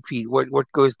the three-peat.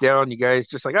 What goes down? You guys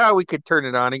just like, we could turn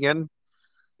it on again.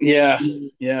 Yeah,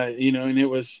 yeah. And it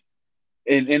was,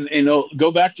 and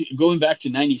going back to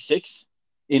 '96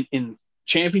 in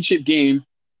championship game,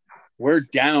 we're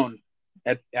down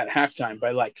at halftime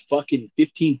by like fucking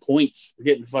 15 points. We're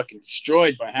getting fucking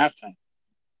destroyed by halftime. And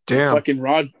Damn. fucking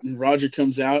Roger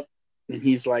comes out, and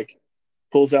he's like,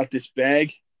 pulls out this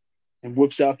bag and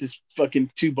whips out this fucking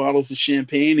 2 bottles of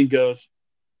champagne and goes,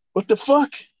 "What the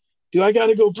fuck? Do I got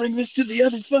to go bring this to the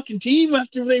other fucking team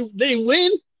after they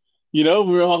win?"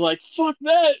 We're all like, "Fuck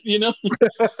that,"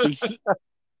 And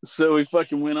so we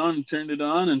fucking went on and turned it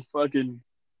on and fucking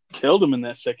killed them in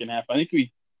that second half. I think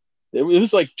it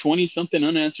was like 20 something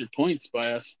unanswered points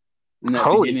by us in that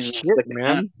Holy beginning of that shit, second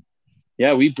half. man.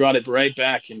 Yeah, we brought it right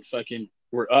back and fucking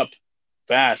we're up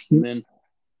fast. And then,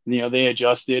 they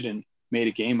adjusted and made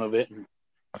a game of it. And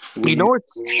You know we,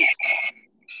 what's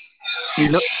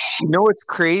what's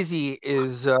crazy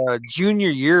is junior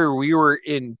year we were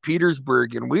in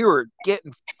Petersburg and we were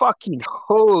getting fucking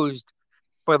hosed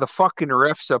by the fucking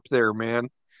refs up there, man.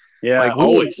 yeah, Like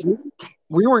always.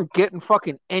 we weren't getting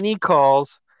fucking any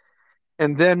calls.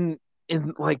 And then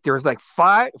in like there was like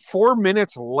 4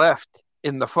 minutes left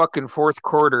in the fucking fourth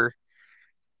quarter,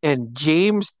 and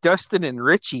James, Dustin, and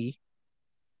Richie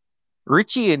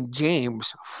and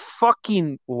James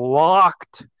fucking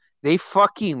locked. They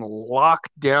fucking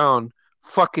locked down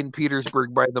fucking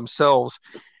Petersburg by themselves.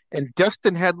 And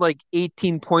Dustin had like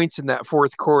 18 points in that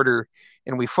fourth quarter,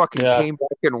 and we fucking Yeah, came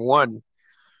back and won.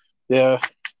 yeah.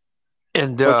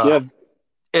 And Fuck uh yeah.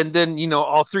 and then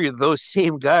all three of those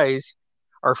same guys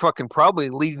are fucking probably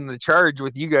leading the charge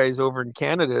with you guys over in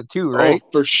Canada too, Oh, right?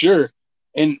 for sure.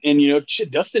 And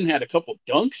shit, Dustin had a couple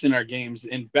dunks in our games.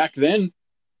 And back then,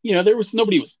 there was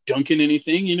nobody was dunking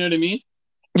anything, you know what I mean?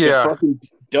 But Yeah. fucking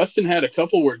Dustin had a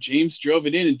couple where James drove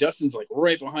it in, and Dustin's like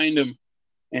right behind him,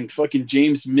 and fucking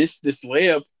James missed this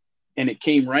layup, and it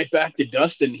came right back to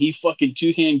Dustin. He fucking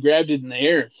two-hand grabbed it in the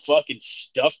air and fucking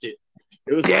stuffed it.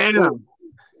 It was cool. Damn.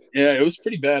 Yeah, it was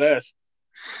pretty badass.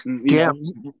 And, Damn.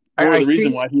 more of I the reason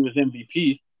think, why he was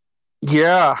MVP.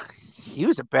 yeah, he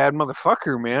was a bad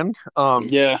motherfucker, man.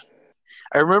 Yeah,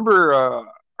 I remember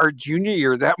our junior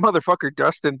year, that motherfucker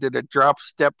Dustin did a drop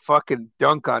step fucking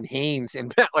dunk on Haynes in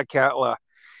Metlakatla.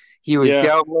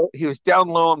 yeah, He was down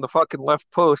low on the fucking left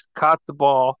post, caught the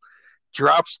ball,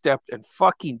 drop stepped, and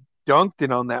fucking dunked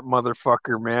it on that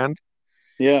motherfucker, man.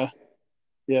 yeah,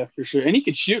 yeah, for sure. And he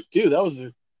could shoot too. That was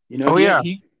a, Oh yeah,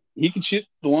 he could shoot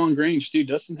the long range too.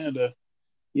 Dustin had a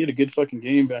good fucking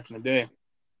game back in the day.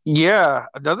 yeah.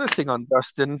 Another thing on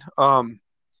Dustin,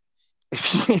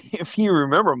 if you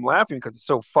remember, I'm laughing because it's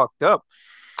so fucked up.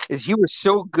 Is he was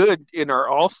so good in our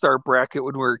All Star bracket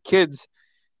when we were kids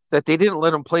that they didn't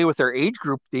let him play with our age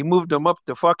group. They moved him up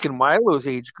to fucking Milo's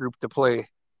age group to play,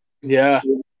 Yeah,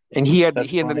 and that's he ended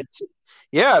up, funny.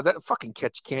 yeah, that fucking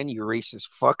catch can, you racist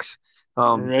fucks.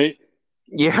 Um, Right?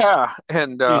 yeah,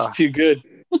 and He was too good.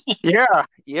 yeah,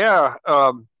 yeah.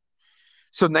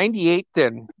 So 98,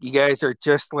 then you guys are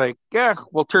just like, yeah,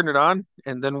 we'll turn it on.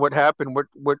 And then what happened?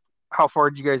 How far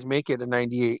did you guys make it in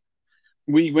 98?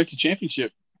 We went to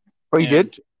championship, Oh, you did?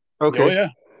 and oh Okay. yeah,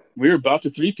 we were about to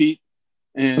three-peat,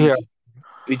 Yeah, and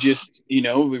we just, we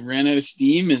ran out of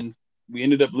steam, and we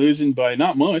ended up losing by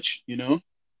not much,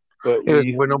 but it was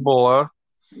winnable.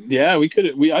 yeah, we could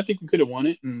have, I think we could have won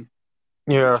it, and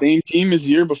the Yeah, same team as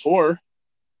the year before.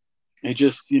 It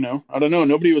just, I don't know.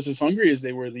 Nobody was as hungry as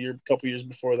they were couple years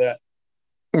before that.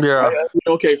 yeah.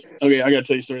 Okay, I gotta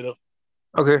tell you a story though,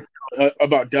 Okay,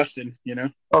 about Dustin.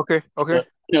 okay, okay.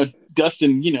 Uh,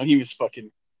 Dustin. He was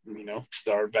fucking,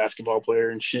 star basketball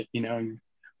player and shit. And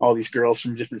all these girls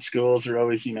from different schools are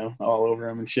always, all over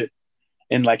him and shit.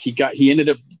 And like he ended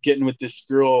up getting with this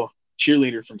girl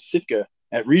cheerleader from Sitka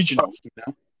at regionals.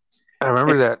 I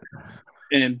remember that.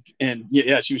 And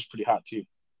yeah, she was pretty hot too.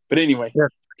 But anyway, Yeah,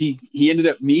 he ended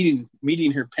up meeting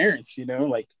her parents.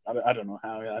 Like I don't know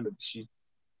how. She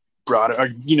brought it,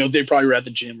 or they probably were at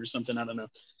the gym or something. I don't know.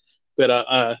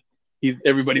 But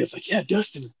everybody was like, yeah,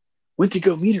 Dustin went to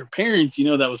go meet her parents.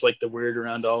 That was like the word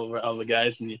around all the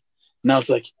guys. And I was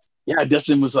like, yeah,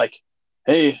 Dustin was like,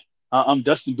 hey, I'm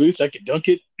Dustin Booth. I could dunk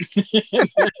it.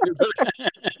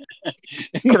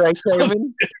 can I chime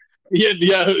in?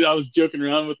 Yeah. I was joking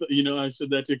around with, I said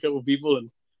that to a couple of people, and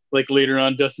like later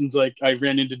on, Dustin's like, I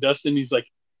ran into Dustin. He's like,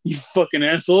 you fucking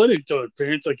asshole! I didn't tell her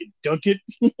parents I could dunk it.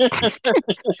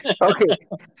 Okay,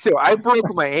 so I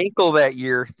broke my ankle that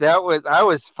year. I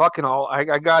was fucking all.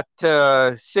 I got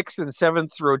sixth and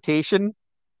seventh rotation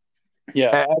Yeah,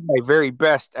 at my very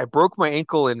best. I broke my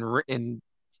ankle in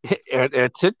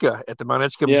at Sitka at the Mount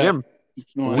Edgecombe yeah. gym a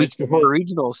No, week it's good, before man.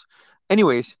 regionals.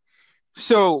 Anyways,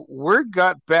 so word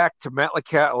got back to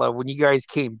Metlakatla when you guys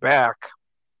came back.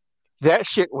 That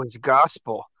shit was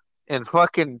gospel, and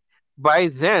fucking by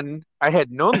then I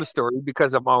had known the story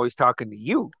because I'm always talking to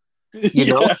you. You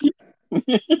know.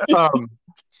 Yeah, Um.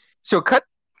 So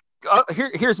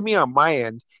here's me on my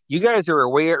end. You guys are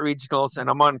away at regionals, and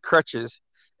I'm on crutches,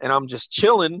 and I'm just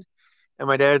chilling. And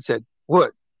my dad said,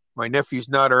 "What? My nephew's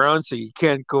not around, so you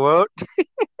can't go out."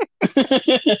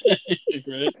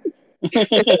 right.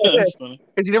 That's funny.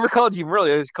 Because he never called you Merle,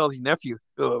 he always called you nephew.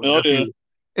 Oh, Oh yeah. nephew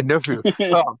and nephew.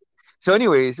 So,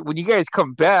 anyways, when you guys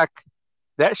come back,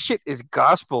 that shit is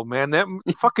gospel, man. That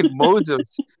fucking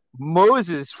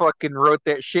Moses fucking wrote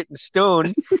that shit in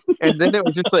stone, and then it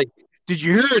was just like, did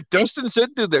you hear what Dustin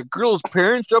said to the girl's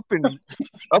parents up at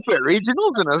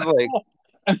regionals? And I was like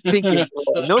thinking,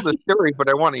 well, I know the story, but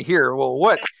I want to hear. Well,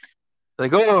 what?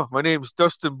 Like, oh, my name's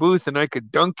Dustin Booth, and I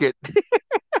could dunk it.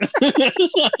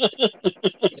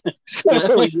 so,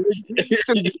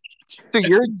 so, so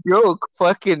your joke,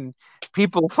 fucking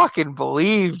people fucking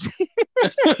believed.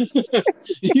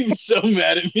 He was so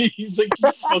mad at me. He's like,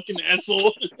 you fucking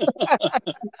asshole.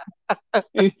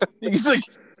 He's like,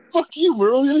 fuck you,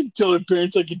 Merle. I didn't tell her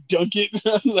parents I could dunk it.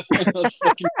 I was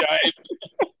fucking dying.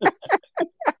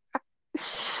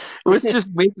 Let's just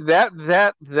make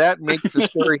that makes the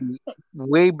story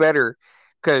way better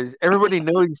because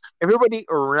everybody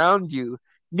around you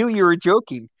knew you were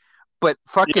joking, but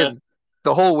Yeah, fucking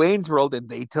the whole Wayne's World, and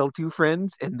they tell two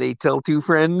friends and they tell two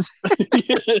friends.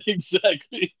 yeah,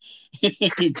 exactly.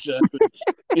 Exactly.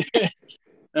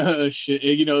 Oh shit.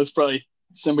 It's probably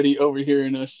somebody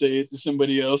overhearing us say it to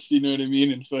somebody else, you know what I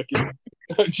mean? And fucking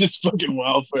just fucking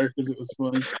wildfire because it was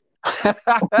funny.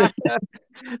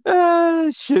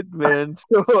 Shit, man.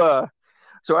 So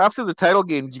So after the title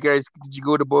game, did you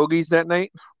go to Bogies that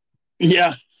night?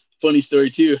 Yeah, funny story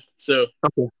too. So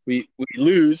Okay. we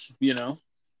lose,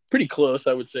 pretty close,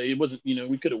 I would say. It wasn't,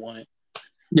 we could have won it.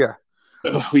 Yeah.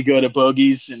 We go to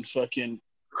bogeys and fucking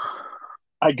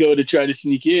I go to try to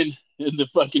sneak in, and the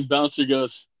fucking bouncer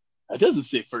goes, "That doesn't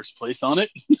say first place on it."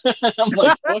 I'm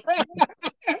like, "Fuck."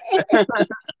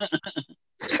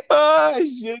 Oh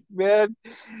shit, man.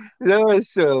 No,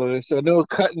 so no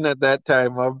cutting at that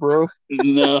time, huh, bro?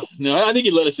 No, no, I think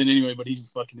he let us in anyway, but he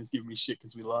fucking is giving me shit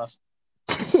because we lost.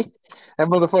 That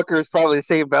motherfucker is probably the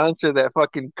same bouncer that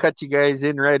fucking cut you guys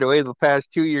in right away the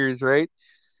past 2 years, right?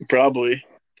 Probably,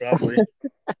 probably.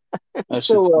 That shit's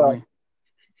So, funny.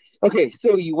 okay,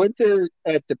 so you went there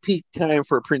at the peak time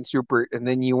for Prince Rupert, and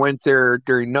then you went there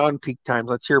during non-peak times.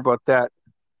 Let's hear about that.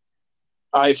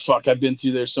 I've been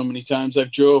through there so many times.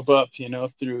 I've drove up,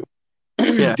 through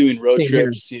Yeah, doing road same here.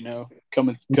 trips,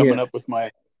 coming Yeah, up with my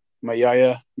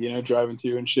yaya, driving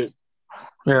through and shit.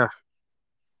 yeah,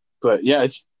 But yeah,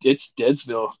 it's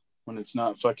Deadsville when it's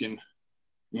not fucking,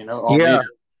 all yeah. native.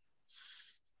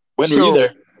 When were you So,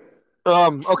 there?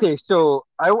 okay, so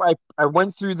I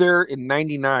went through there in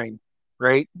 '99,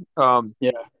 right? Um,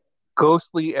 Yeah,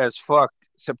 ghostly as fuck.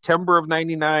 September of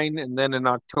 '99, and then in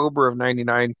October of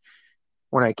 '99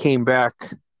 when I came back,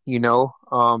 you know.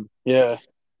 yeah,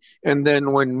 And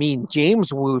then when me and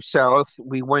James moved south,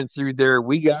 we went through there.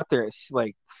 We got there at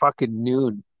like fucking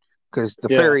noon because the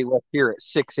yeah. ferry left here at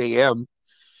 6 a.m.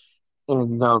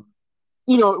 And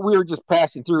we were just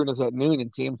passing through, and it was at noon.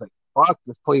 And James like, "Fuck,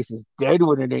 this place is dead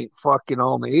when it ain't fucking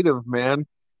all native, man."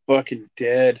 Fucking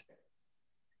dead.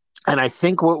 And I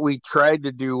think what we tried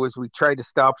to do was we tried to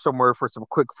stop somewhere for some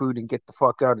quick food and get the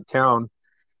fuck out of town.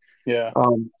 Yeah,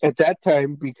 At that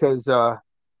time, because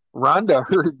Rhonda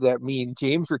heard that me and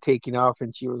James were taking off,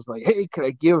 and she was like, "Hey, could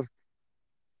I give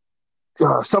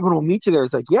someone will meet you there?"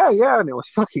 It's like, "Yeah, yeah," and it was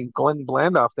fucking Glenn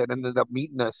Blandoff that ended up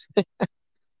meeting us.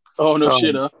 oh no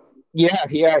shit, um, huh? yeah,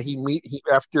 yeah, he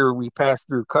after we passed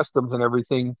through customs and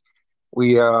everything,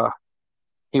 we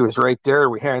he was right there.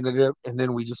 We handed it, and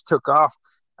then we just took off.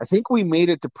 I think we made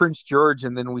it to Prince George,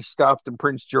 and then we stopped in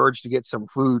Prince George to get some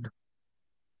food,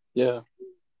 Yeah,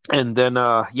 and then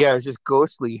yeah, it's just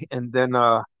ghostly. And then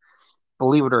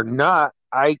believe it or not,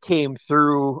 I came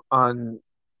through on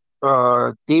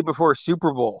day before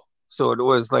Super Bowl. So it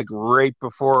was like right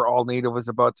before All Native was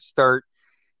about to start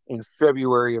in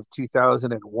February of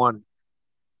 2001.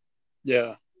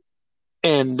 yeah.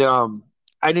 And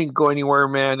I didn't go anywhere,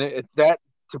 man. That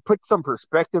to put some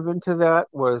perspective into that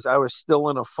was I was still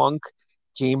in a funk.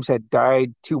 James had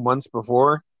died 2 months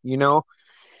before,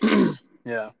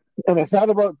 Yeah, and I thought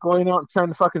about going out and trying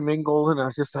to fucking mingle, and I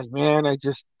was just like, man, I'm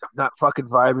not fucking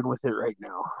vibing with it right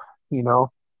now, you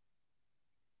know.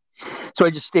 So I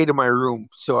just stayed in my room.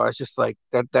 So I was just like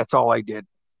that. That's all I did.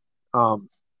 Um,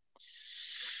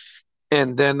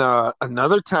 and then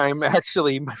another time,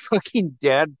 actually, my fucking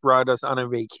dad brought us on a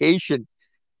vacation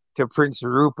to Prince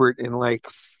Rupert in like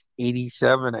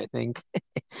 '87, I think.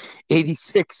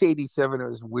 '86, '87. It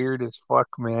was weird as fuck,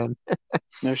 man.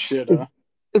 no shit, It, huh?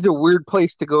 it's a weird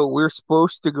place to go. We're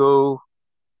supposed to go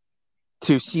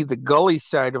to see the gully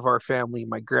side of our family,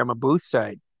 my grandma Booth's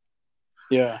side.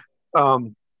 Yeah,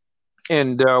 Um,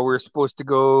 and we're supposed to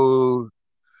go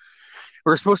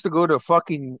to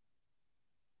fucking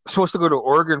supposed to go to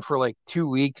Oregon for like 2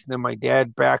 weeks, and then my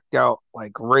dad backed out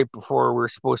like right before we were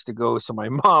supposed to go. So my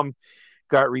mom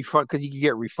got refunded because you could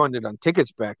get refunded on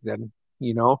tickets back then,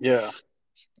 you know. yeah.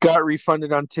 Got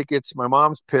refunded on tickets. My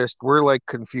mom's pissed. We're like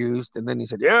confused, and then he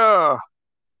said, "Yeah,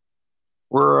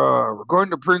 we're going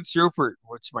to Prince Rupert,"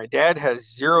 which my dad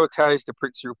has zero ties to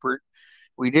Prince Rupert.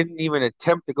 We didn't even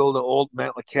attempt to go to Old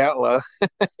Metlakatla,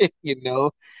 you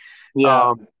know. Yeah.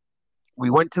 Um, we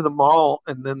went to the mall,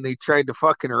 and then they tried to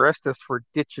fucking arrest us for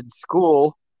ditching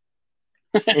school.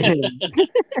 And and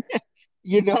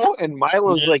Yeah.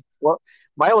 Milo's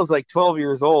like 12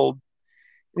 years old.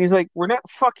 And he's like, "We're not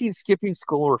fucking skipping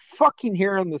school. We're fucking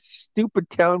here in this stupid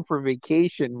town for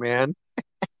vacation, man."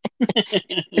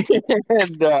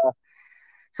 And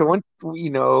so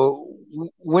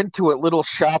went to a little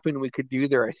shopping we could do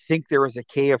there. I think there was a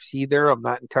KFC there. I'm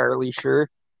not entirely sure.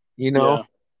 You know, Yeah.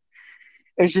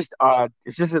 it's just odd.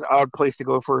 It's just an odd place to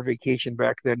go for a vacation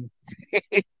back then.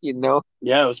 you know?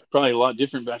 Yeah, it was probably a lot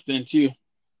different back then too.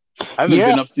 I haven't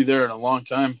Yeah, been up through there in a long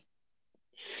time.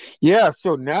 yeah.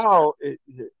 So now,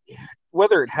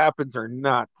 whether it happens or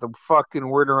not, the fucking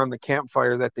word around the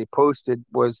campfire that they posted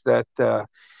was that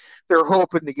they're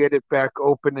hoping to get it back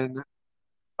open and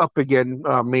up again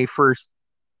May 1st.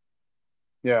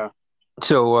 Yeah.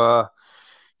 So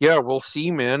yeah, we'll see,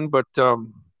 man. But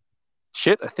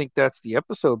shit, I think that's the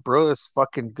episode, bro. That's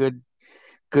fucking good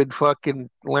fucking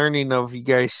learning of you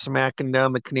guys smacking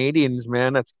down the Canadians,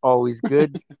 man. That's always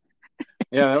good.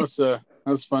 Yeah, that was a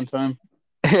fun time.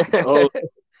 Oh,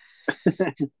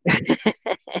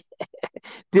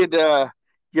 Did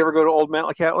you ever go to Old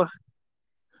Metlakatla?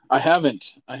 I haven't.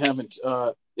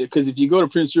 Because if you go to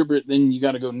Prince Rupert, then you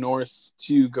got to go north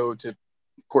to go to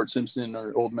Port Simpson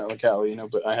or Old Metlakatla, you know.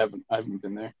 But I haven't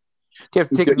been there. Do you have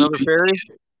to take another ferry?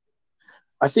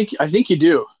 I think you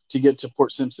do to get to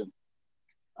Port Simpson,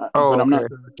 but Oh, I'm not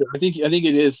okay. sure. I think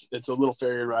it is. It's a little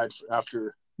ferry ride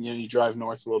after you drive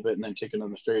north a little bit and then take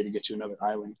another ferry to get to another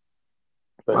island.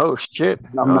 But Oh shit.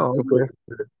 I'm not Oh, completely okay.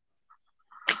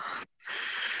 sure.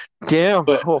 Damn.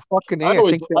 But Well, fucking A. I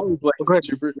think I that. always liked Oh, go ahead.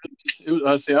 Prince Rupert.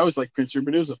 I say I always liked Prince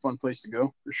Rupert. It was a fun place to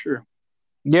go for sure.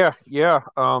 Yeah, yeah.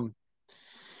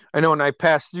 I know when I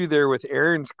passed through there with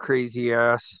Aaron's crazy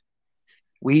ass,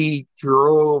 we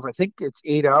drove, I think it's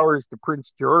 8 hours to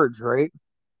Prince George, right?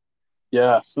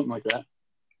 Yeah, something like that.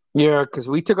 Yeah, because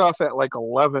we took off at like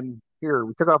 11 here.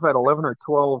 We took off at 11 or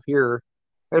 12 here.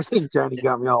 I think Johnny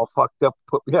got me all fucked up,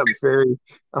 put me on the ferry.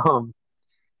 Um,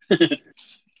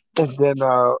 and then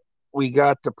we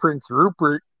got to Prince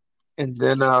Rupert, and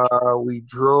then we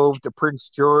drove to Prince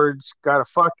George, got a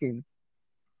fucking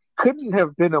couldn't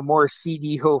have been a more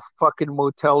seedy ho fucking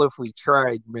motel if we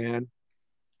tried, man.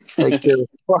 Like there were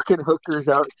fucking hookers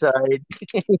outside,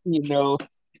 you know.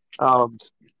 Um,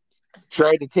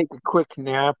 tried to take a quick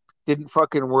nap, didn't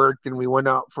fucking work. Then we went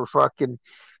out for fucking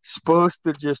supposed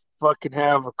to just fucking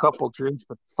have a couple drinks,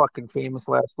 but fucking famous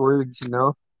last words, you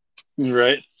know.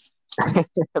 Right.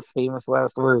 Famous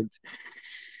last words.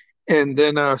 And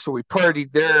then so we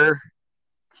partied there,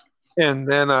 and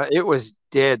then it was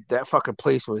dead. That fucking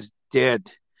place was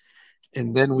dead.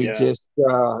 And then we Yeah. just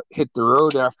hit the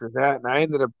road after that, and I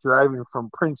ended up driving from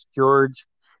Prince George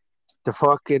to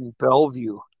fucking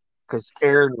Bellevue because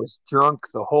Aaron was drunk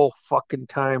the whole fucking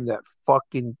time. That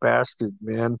fucking bastard,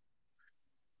 man.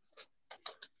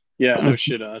 Yeah. No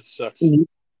shit. That sucks.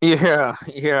 Yeah,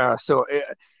 yeah. So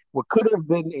what could have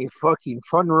been a fucking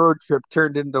fun road trip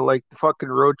turned into like the fucking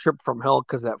road trip from hell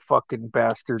because that fucking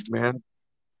bastard, man.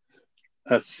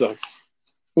 That sucks.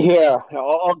 Yeah,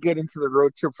 I'll get into the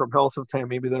road trip from hell sometime.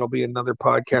 Maybe that'll be another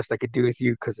podcast I could do with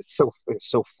you because it's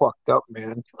so fucked up,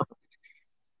 man.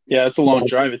 Yeah, it's a long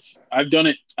drive. I've done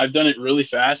it really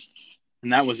fast,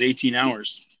 and that was 18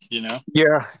 hours. You know,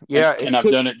 Yeah, yeah, and I've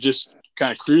done it just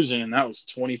kind of cruising, and that was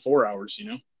 24 hours.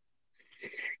 You know.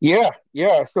 yeah,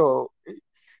 yeah. So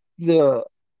the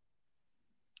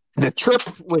the trip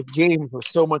with James was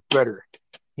so much better.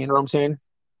 You know what I'm saying?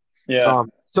 Yeah,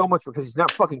 So much because he's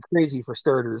not fucking crazy for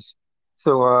starters.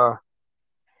 So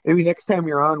maybe next time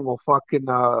you're on, we'll fucking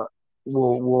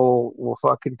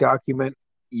document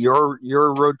your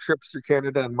road trips through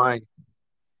Canada and mine.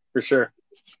 for sure.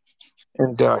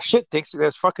 And shit, thanks.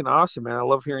 That's fucking awesome, man. I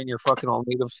love hearing your fucking all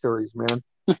native stories, man.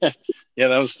 Yeah,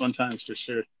 that was fun times for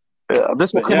sure.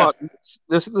 This will But come yeah, out.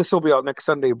 This will be out next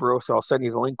Sunday, bro. So I'll send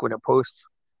you the link when it posts.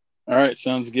 all right,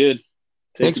 sounds good.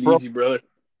 Take Thanks, it bro. easy, brother.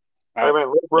 All All right,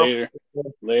 right, man. Later, later, bro.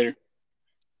 later.